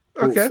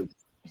 Okay. Hopefully.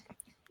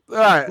 All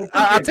right,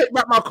 I take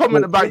back my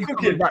comment about you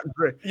coming back,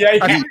 Dre. Yeah.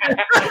 You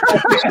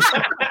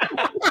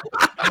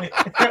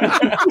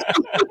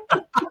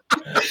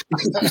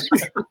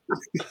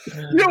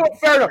know what?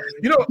 Fair enough.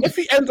 You know, if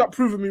he ends up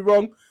proving me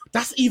wrong,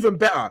 that's even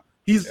better.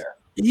 He's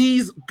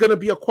gonna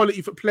be a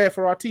quality player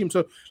for our team.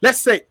 So let's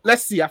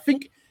see. I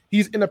think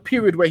he's in a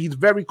period where he's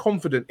very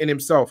confident in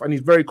himself and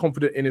he's very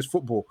confident in his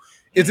football.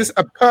 Is this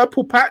a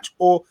purple patch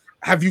or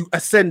have you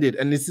ascended?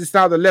 And is this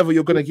now the level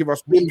you're going to give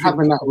us? Him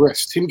having that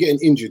rest, him getting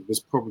injured was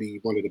probably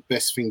one of the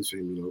best things for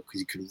him, you know, because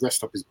he could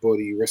rest up his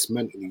body, rest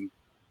mentally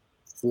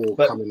for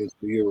coming into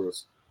the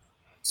Euros.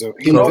 So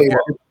him playing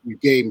every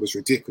game was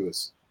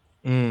ridiculous.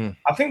 I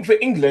think for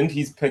England,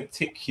 he's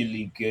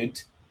particularly good.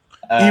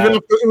 Even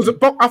if it was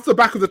off the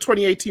back of the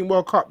 2018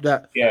 World Cup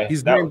that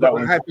his name got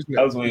hype.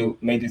 That was where he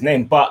made his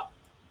name. But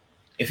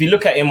if you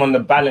look at him on the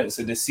balance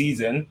of the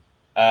season,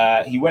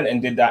 he went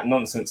and did that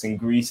nonsense in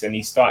Greece and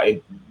he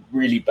started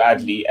really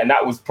badly, and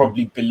that was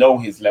probably below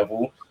his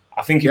level.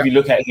 I think if you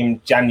look at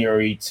him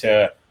January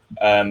to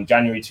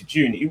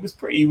June, he was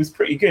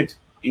pretty good.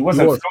 He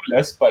wasn't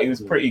flawless, but he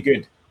was pretty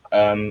good.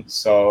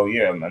 So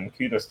yeah, man,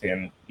 kudos to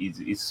him.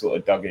 He's sort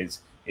of dug his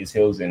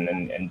heels in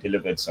and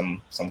delivered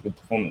some good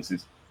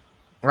performances.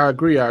 I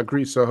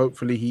agree. So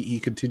hopefully he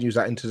continues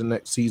that into the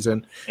next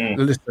season.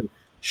 Listen,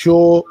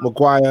 Shaw,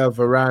 Maguire,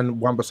 Varane,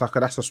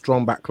 Wan-Bissaka, that's a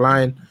strong back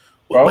line.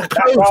 Bro, that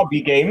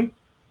Derby game,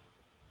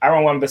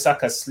 Aaron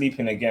Wan-Bissaka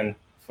sleeping again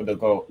for the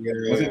goal.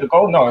 Was it the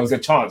goal? No, it was a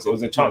chance. It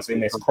was a chance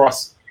in this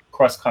cross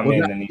come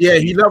in. And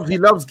he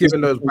loves giving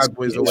those bad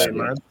boys away,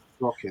 man.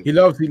 He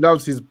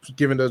loves his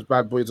giving those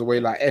bad boys away.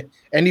 Like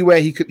anywhere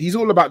he could, he's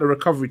all about the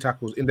recovery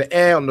tackles in the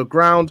air, on the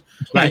ground.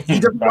 Like he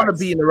doesn't want to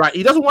be in the right.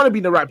 He doesn't want to be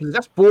in the right position.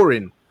 That's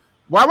boring.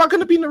 Why am I going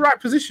to be in the right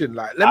position?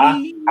 Like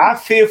I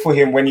fear for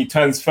him when he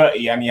turns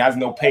 30 and he has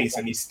no pace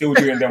and he's still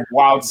doing them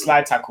wild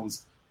slide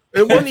tackles.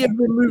 It wouldn't have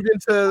been moved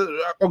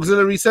into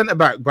auxiliary centre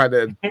back by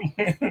then. Nah,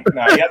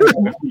 he hasn't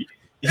got the feet.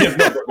 He has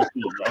not got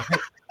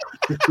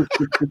the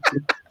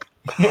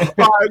feet.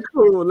 All right,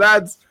 cool,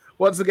 lads.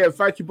 Once again,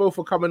 thank you both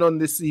for coming on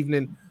this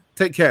evening.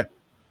 Take care.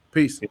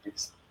 Peace.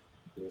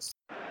 Yes.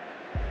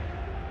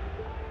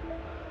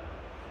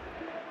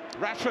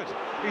 Rashford,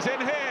 he's in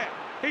here.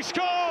 He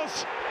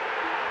scores.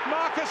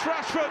 Marcus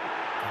Rashford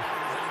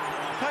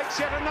takes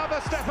yet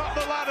another step up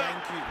the ladder.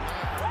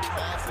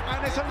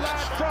 And it's a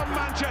lad from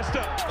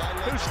Manchester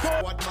who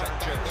scored.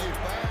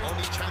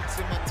 Only chance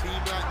in my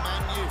team like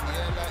Man U.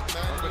 Yeah, like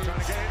Man U. Trying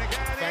to get in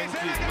again. Thank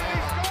you.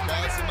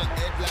 Bars in my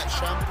head like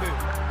shampoo.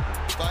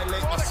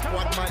 Violate my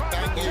squad might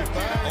bang you.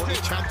 Only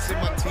chance in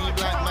my team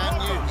like Man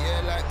U.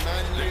 Yeah, like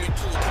Man U.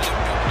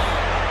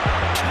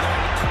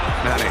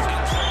 Manny.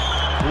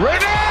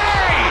 Ready!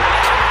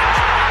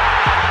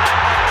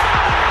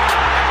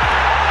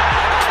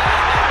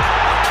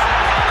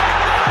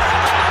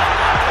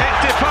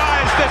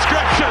 Defies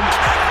description.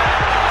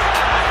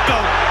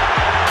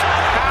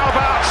 How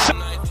about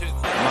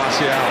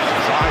Martial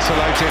is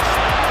isolated.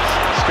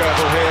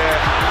 Skirtle here.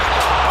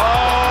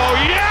 Oh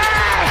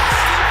yes!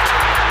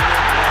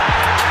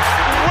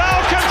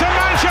 Welcome to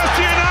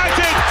Manchester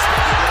United,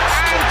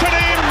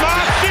 Anthony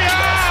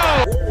Martial.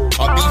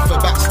 I beat for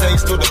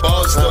backstage till the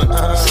bar's done.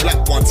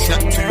 Slap one,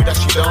 slap two, that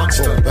she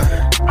danced on.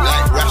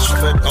 Like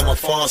Rashford, I'm a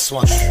fast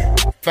one.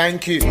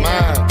 Thank you,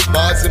 man.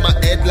 Bars in my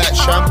head like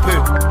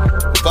shampoo.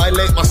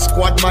 Violate my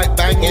squad, might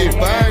bang you.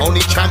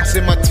 Only champs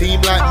in my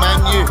team like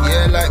Man U.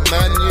 Yeah, like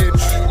Man U.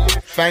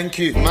 Thank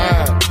you,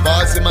 man.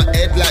 Bars in my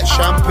head like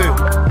shampoo.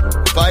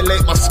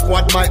 Violate my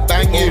squad, might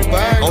bang you.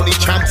 Only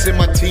champs in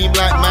my team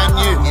like Man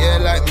U. Yeah,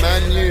 like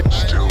Man U.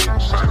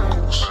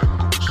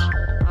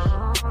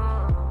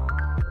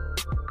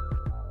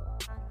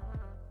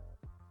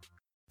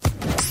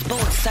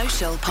 Sports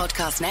Social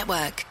Podcast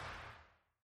Network.